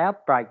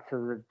outbreaks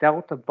of the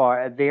Delta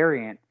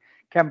variant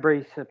can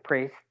be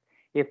suppressed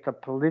if the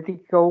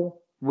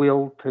political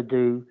will to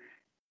do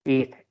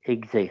it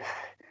exists.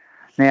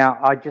 Now,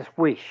 I just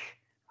wish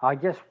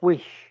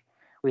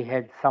we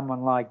had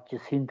someone like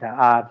Jacinda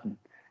Ardern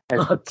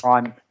as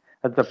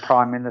the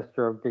Prime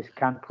Minister of this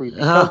country.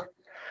 Because,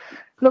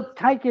 look,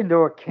 take into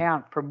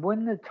account from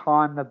when the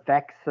time the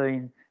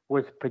vaccine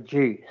was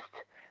produced,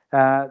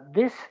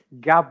 this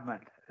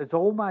government is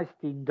almost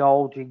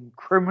indulging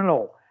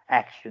criminal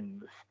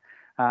actions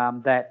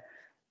that,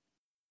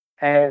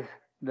 as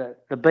the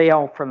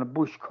BL from the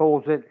bush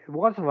calls it, it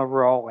wasn't a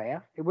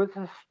rollout, it was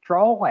a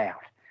stroll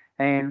out.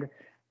 And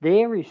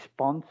they're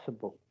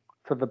responsible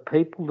for the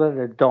people that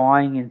are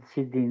dying in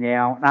Sydney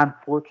now, and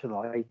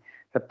unfortunately,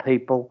 the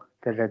people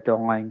that are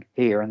dying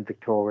here in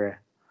Victoria.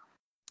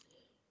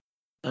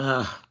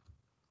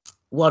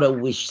 What a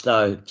wish,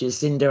 though.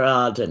 Jacinda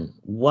Ardern,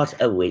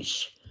 what a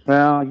wish.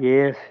 Well,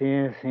 yes.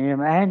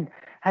 And,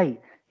 hey,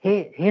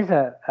 here's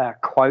a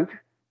quote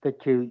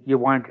that you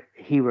won't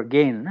hear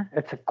again.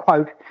 It's a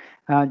quote.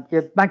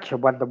 It makes you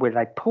wonder where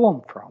they pull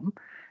them from.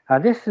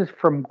 This is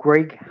from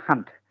Greg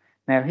Hunt.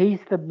 Now, he's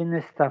the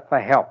Minister for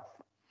Health.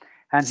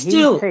 And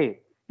still? He said,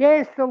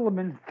 yeah, still the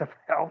Minister for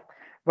Health.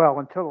 Well,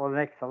 until the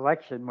next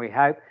election, we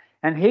hope.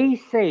 And he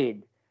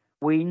said,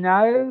 we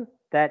know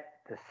that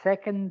the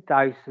second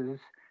doses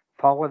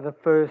follow the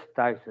first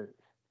doses.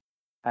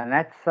 And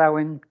that's so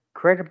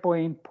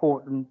incredibly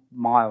important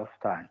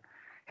milestone.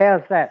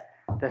 How's that?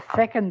 The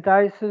second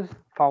doses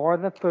follow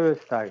the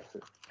first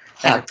doses.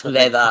 How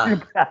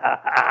clever.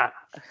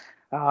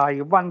 Oh,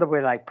 you wonder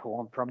where they pull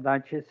them from,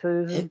 don't you,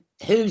 Susan?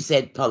 Who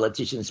said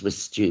politicians were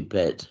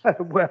stupid?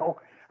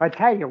 Well, I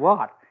tell you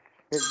what,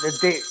 they're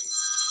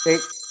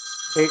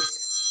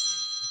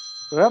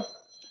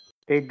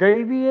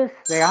devious,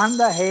 they're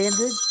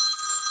underhanded,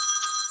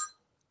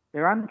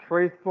 they're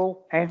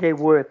untruthful, and they're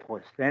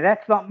worthless. Now,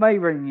 that's not me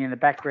ringing in the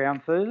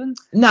background, Susan.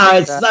 No,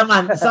 it's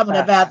someone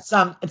about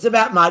it's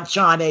about my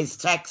Chinese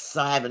tax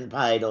I haven't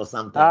paid or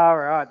something. All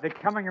right, they're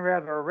coming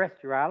around to arrest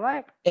you, are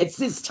they? It's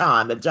this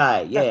time of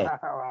day, yeah.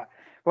 All right.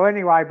 Well,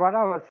 anyway, what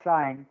I was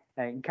saying,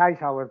 in case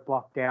I was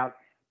blocked out,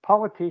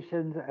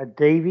 politicians are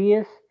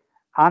devious,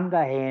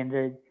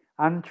 underhanded,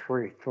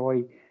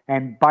 untruthful,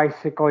 and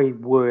basically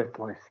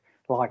worthless,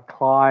 like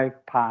Clive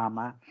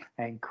Palmer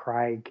and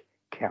Craig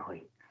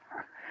Kelly.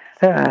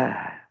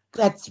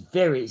 That's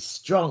very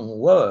strong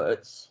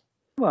words.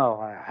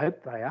 Well, I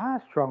hope they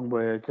are strong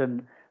words,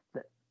 and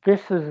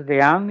this is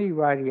the only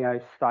radio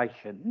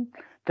station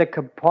that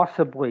could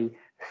possibly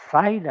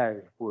say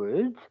those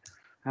words,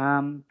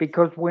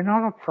 because we're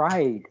not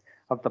afraid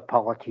of the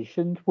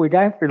politicians. We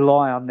don't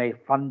rely on their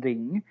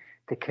funding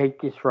to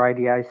keep this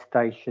radio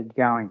station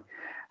going.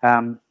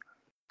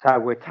 So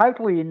we're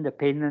totally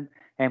independent,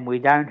 and we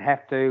don't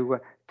have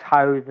to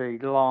toe the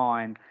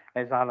line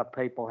as other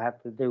people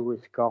have to do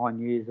with Sky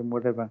News and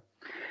whatever.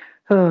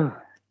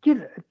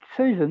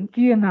 Susan,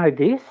 do you know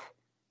this?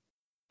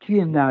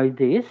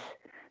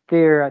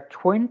 There are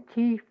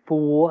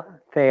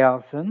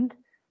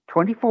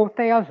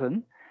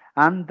 24,000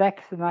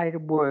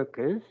 unvaccinated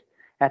workers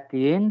at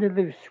the end of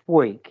this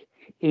week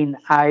in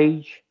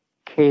aged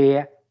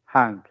care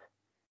homes.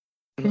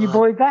 Can you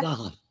believe that?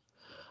 God.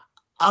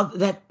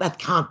 That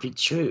can't be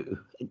true.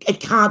 It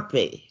can't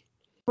be.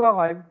 Well,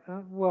 I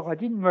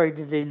didn't read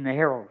it in the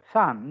Herald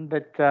Sun,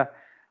 but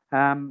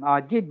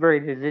I did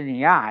read it in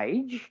the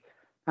Age.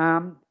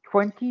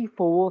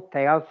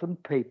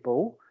 24,000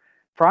 people,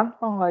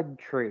 frontline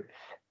troops,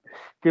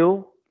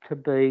 still to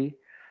be.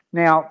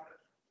 Now,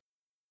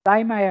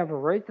 they may have a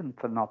reason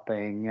for not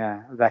being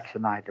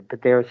vaccinated,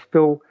 but there are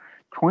still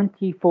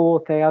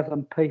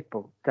 24,000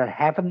 people that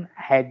haven't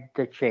had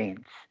the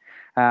chance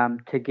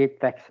to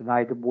get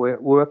vaccinated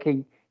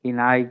working in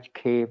aged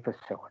care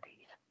facilities.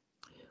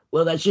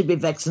 Well, they should be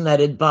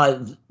vaccinated by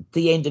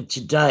the end of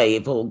today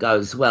if all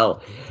goes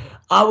well.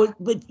 But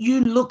when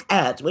you look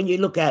at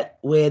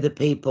where the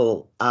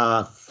people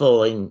are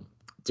falling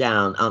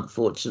down,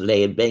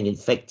 unfortunately, and being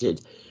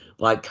infected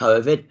by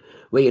COVID,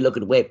 where you look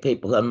at where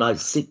people are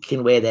most sick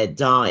and where they're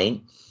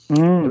dying,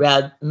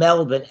 around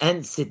Melbourne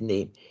and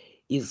Sydney,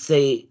 you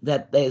see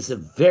that there's a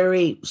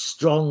very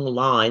strong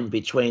line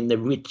between the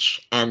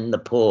rich and the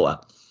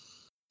poor.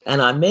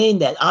 And I mean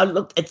that.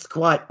 It's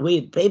quite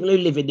weird. People who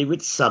live in the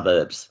rich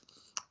suburbs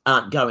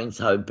aren't going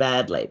so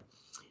badly.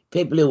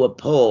 People who are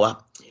poor,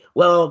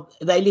 well,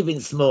 they live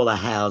in smaller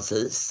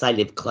houses. They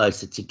live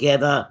closer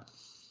together.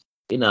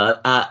 You know,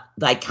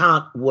 they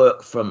can't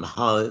work from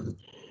home.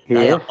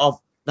 Yes.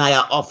 They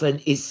are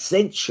often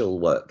essential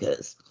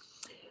workers.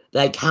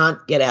 They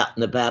can't get out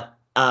and about,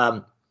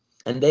 and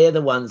they're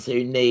the ones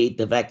who need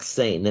the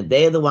vaccine, and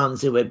they're the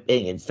ones who are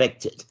being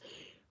infected.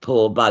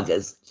 Poor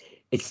buggers.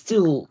 It's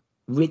still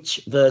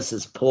rich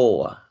versus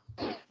poor.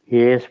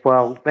 Yes,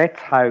 well,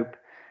 let's hope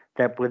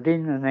that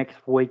within the next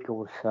week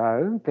or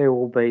so, there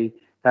will be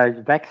those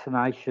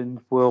vaccinations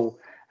will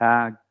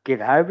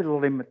get over the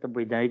limit that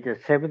we need, the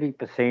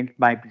 70%,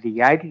 maybe the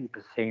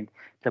 80%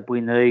 that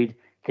we need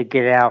to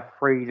get our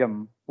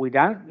freedom. We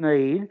don't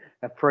need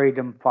a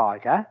freedom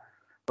fighter,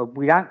 but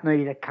we don't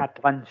need a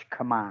cut-lunch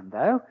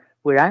commando.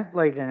 We don't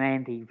need an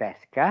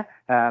anti-vaxxer,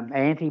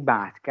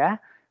 anti-masker,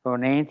 or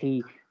an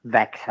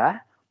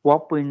anti-vaxxer.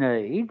 What we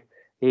need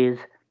is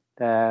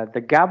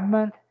the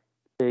government,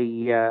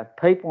 the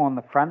people on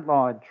the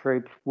frontline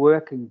troops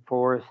working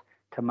for us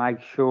to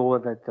make sure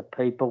that the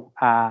people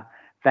are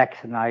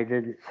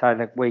vaccinated so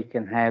that we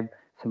can have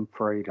some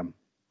freedom.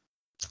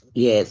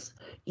 Yes.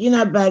 You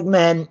know,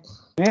 Bagman.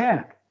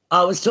 Yeah.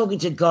 I was talking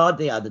to God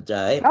the other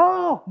day.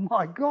 Oh,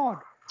 my God.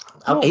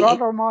 Your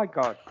God or my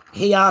God?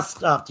 He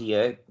asked after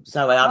you.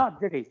 So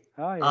did he?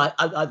 Oh, yeah.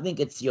 I think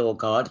it's your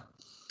God.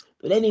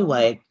 But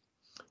anyway,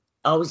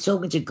 I was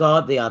talking to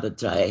God the other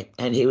day,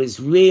 and he was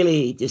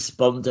really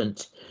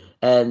despondent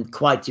and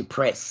quite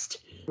depressed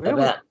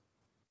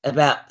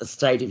about the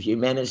state of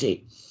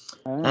humanity.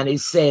 Oh. And he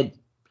said,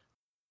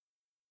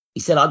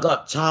 I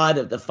got tired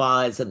of the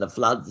fires and the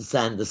floods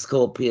and the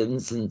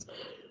scorpions, and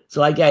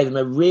so I gave them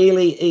a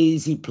really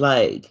easy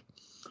plague.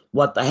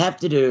 What they have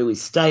to do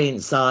is stay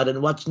inside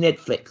and watch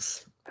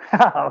Netflix.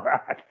 All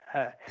right.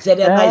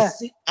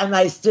 And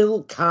they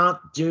still can't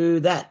do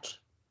that.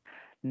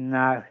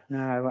 No,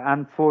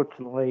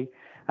 unfortunately.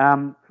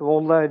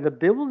 Although the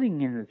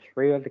building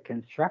industry or the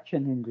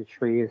construction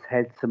industry has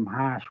had some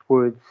harsh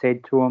words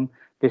said to them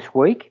this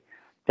week,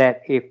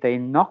 that if they're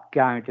not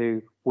going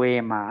to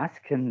wear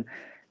masks, and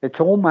it's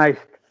almost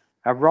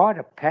a rite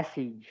of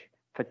passage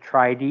for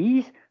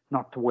tradies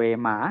not to wear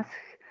masks,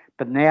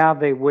 but now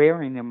they're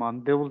wearing them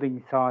on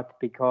building sites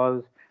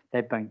because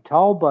they've been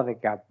told by the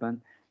government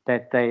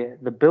that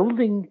the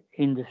building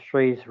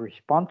industry is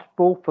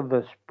responsible for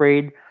the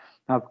spread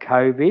of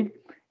COVID,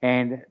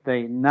 and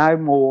they're no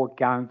more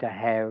going to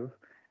have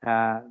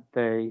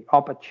the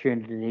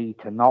opportunity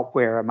to not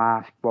wear a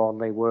mask while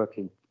they're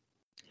working.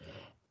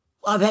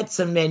 I've had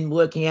some men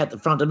working out the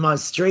front of my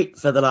street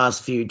for the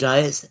last few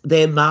days.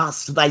 Their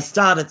masks, they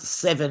start at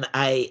 7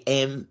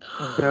 a.m.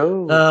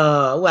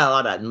 Oh, well,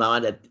 I don't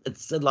mind it.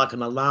 It's like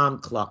an alarm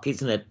clock,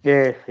 isn't it?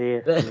 Yes.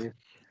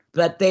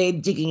 But they're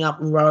digging up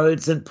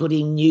roads and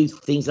putting new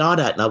things. I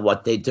don't know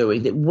what they're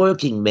doing. They're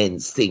working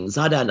men's things.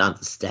 I don't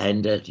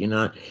understand it, you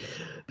know.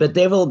 But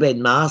they've all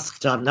been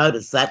masked. I've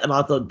noticed that. And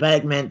I thought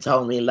Bagman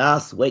told me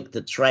last week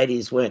that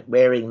tradies weren't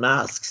wearing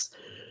masks.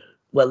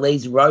 Well,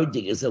 these road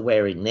diggers are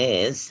wearing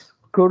theirs.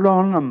 Good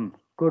on them.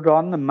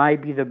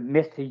 Maybe the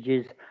message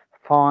is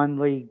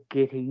finally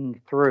getting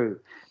through.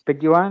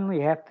 But you only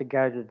have to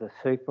go to the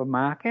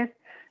supermarket,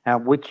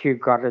 which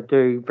you've got to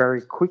do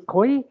very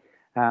quickly.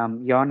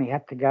 You only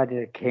have to go to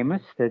the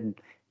chemist and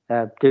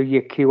do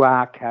your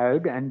QR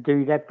code and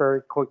do that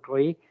very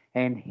quickly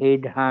and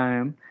head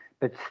home.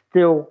 But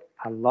still,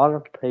 a lot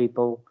of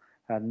people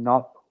are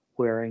not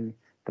wearing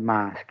the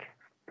mask.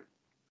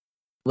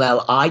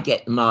 Well, I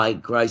get my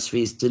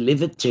groceries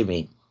delivered to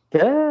me.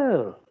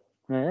 Oh,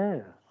 yeah.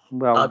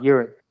 Well,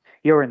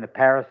 you're in the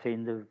Paris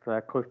end of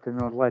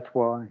Clifton, or that's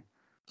why.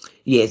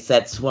 Yes,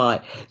 that's why.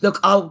 Look,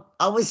 I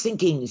was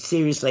thinking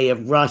seriously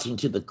of writing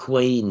to the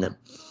Queen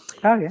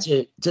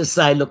to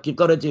say, look, you've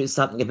got to do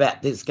something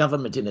about this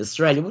government in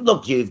Australia. Well,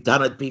 look, you've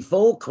done it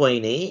before,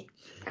 Queenie.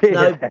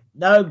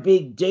 No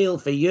big deal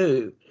for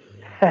you.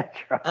 That's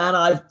right.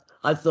 And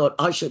I thought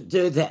I should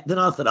do that. Then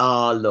I thought,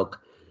 oh,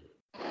 look,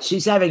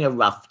 she's having a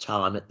rough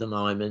time at the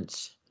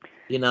moment,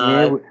 you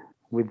know. Yeah,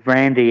 with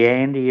Randy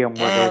Andy and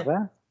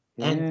whatever.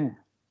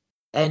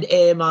 And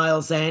Air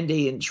Miles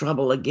Andy in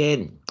trouble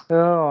again.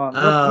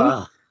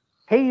 Look,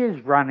 he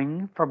is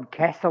running from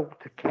castle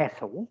to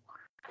castle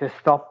to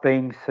stop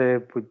being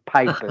served with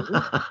papers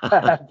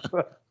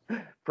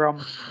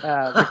from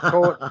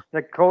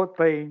the court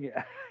being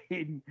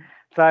in.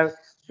 So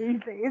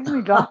isn't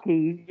he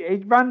lucky?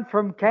 He runs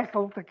from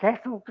castle to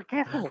castle to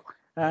castle.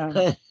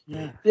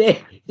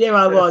 There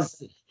I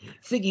was,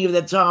 thinking of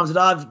the times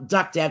that I've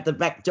ducked out the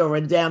back door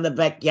and down the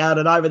backyard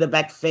and over the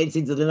back fence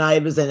into the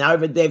neighbours and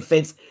over their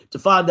fence to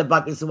find the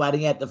buckets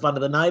waiting out the front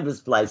of the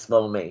neighbour's place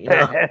for me. You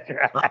know?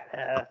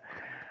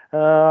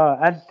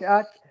 That's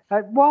right.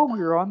 And while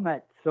we're on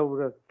that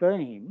sort of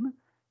theme,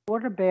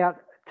 what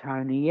about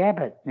Tony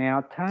Abbott?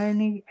 Now,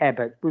 Tony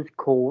Abbott was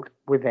caught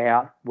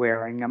without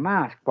wearing a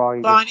mask while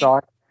he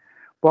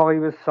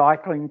was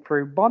cycling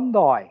through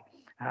Bondi.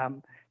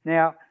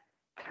 Now,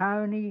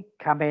 Tony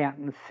come out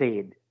and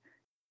said,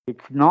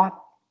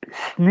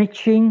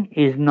 snitching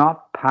is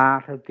not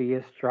part of the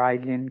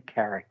Australian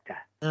character.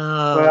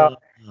 Oh.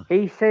 Well,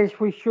 he says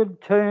we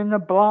should turn a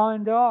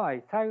blind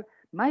eye. So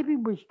maybe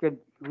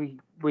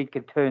we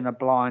could turn a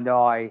blind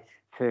eye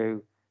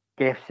to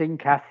deaths in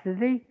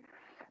custody,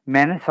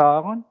 Manus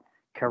Island,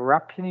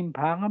 corruption in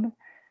Parliament,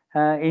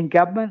 in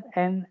government,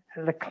 and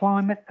the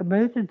climate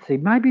emergency.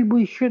 Maybe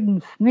we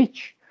shouldn't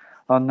snitch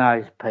on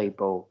those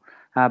people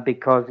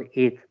because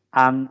it's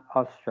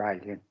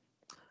un-Australian.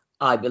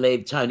 I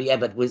believe Tony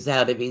Abbott was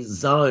out of his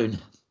zone.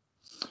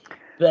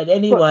 But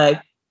anyway,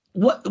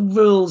 what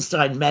rules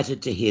don't matter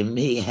to him.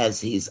 He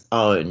has his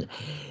own.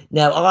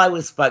 Now, I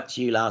spoke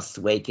to you last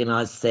week and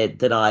I said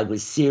that I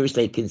was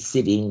seriously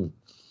considering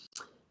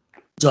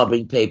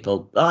jobbing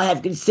people. I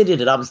have considered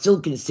it. I'm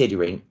still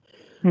considering.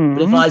 Mm-hmm.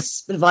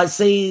 But if I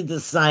see the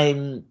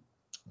same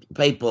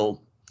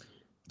people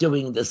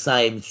doing the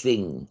same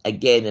thing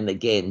again and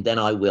again, then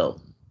I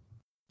will.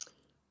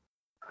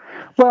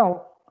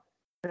 Well,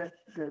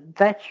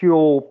 that's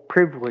your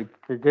privilege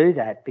to do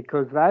that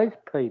because those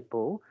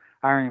people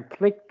are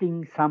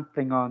inflicting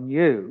something on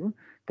you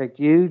that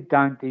you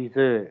don't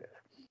deserve.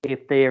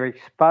 If they're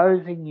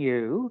exposing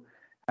you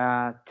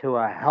to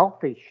a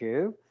health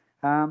issue,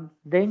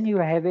 then you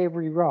have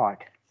every right.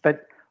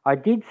 But I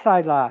did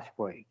say last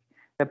week,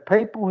 the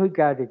people who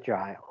go to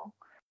jail,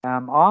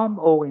 I'm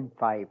all in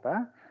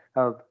favour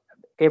of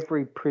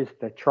every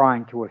prisoner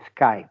trying to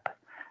escape.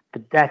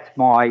 But that's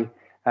my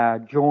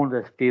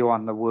jaundiced view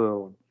on the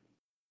world.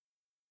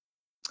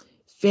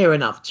 Fair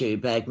enough too,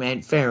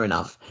 Bagman, fair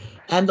enough.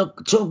 And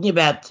look, talking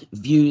about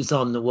views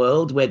on the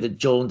world, whether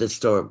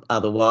jaundiced or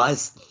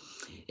otherwise,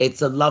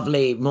 it's a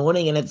lovely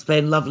morning and it's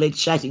been lovely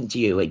chatting to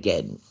you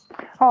again.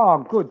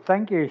 Oh, good.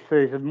 Thank you,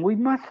 Susan. We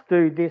must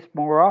do this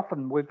more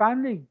often. We've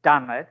only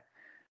done it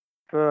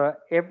for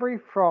every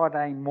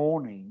Friday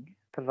morning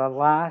for the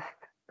last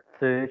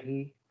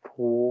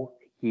 34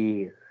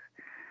 years.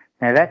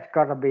 Now, that's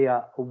got to be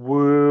a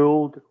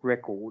world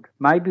record.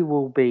 Maybe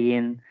we'll be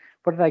in,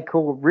 what do they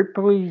call it,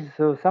 Ripley's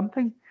or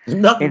something?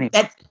 Anyway.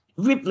 That's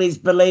Ripley's,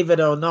 believe it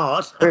or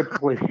not.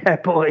 Ripley's,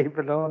 believe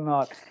it or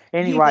not.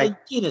 Anyway.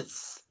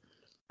 Guinness.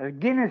 A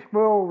Guinness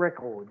World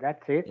Record,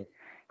 that's it.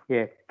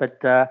 Yeah,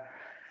 but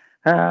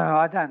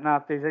I don't know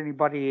if there's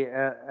anybody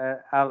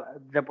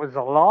that was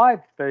alive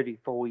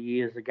 34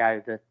 years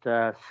ago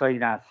that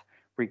seen us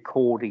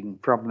recording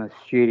from the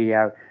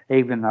studio,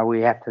 even though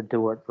we have to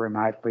do it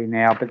remotely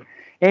now. But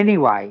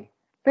anyway,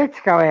 let's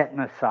go out in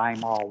the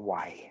same old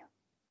way.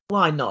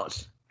 Why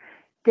not?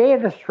 Dare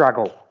to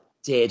struggle.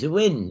 Dare to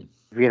win.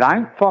 If you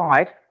don't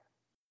fight,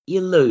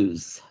 you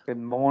lose. Good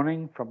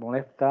morning from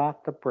Left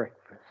After Breakfast.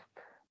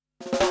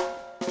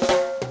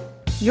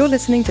 You're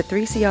listening to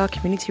 3CR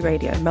Community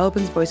Radio,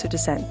 Melbourne's Voice of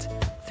Dissent.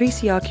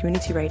 3CR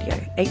Community Radio,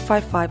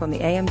 855 on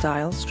the AM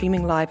dial,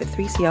 streaming live at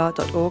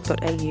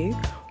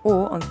 3cr.org.au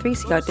or on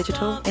 3CR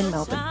Digital in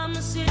Melbourne.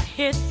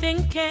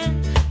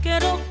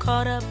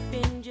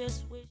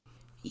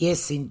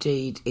 Yes,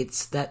 indeed,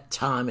 it's that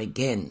time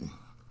again.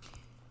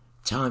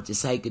 Time to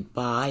say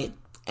goodbye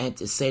and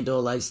to send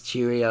all those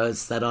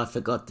Cheerios that I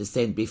forgot to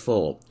send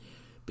before.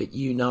 But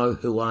you know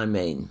who I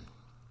mean.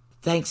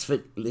 Thanks for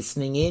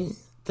listening in.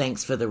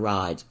 Thanks for the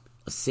ride.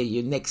 I'll see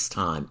you next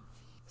time.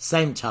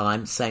 Same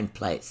time, same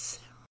place.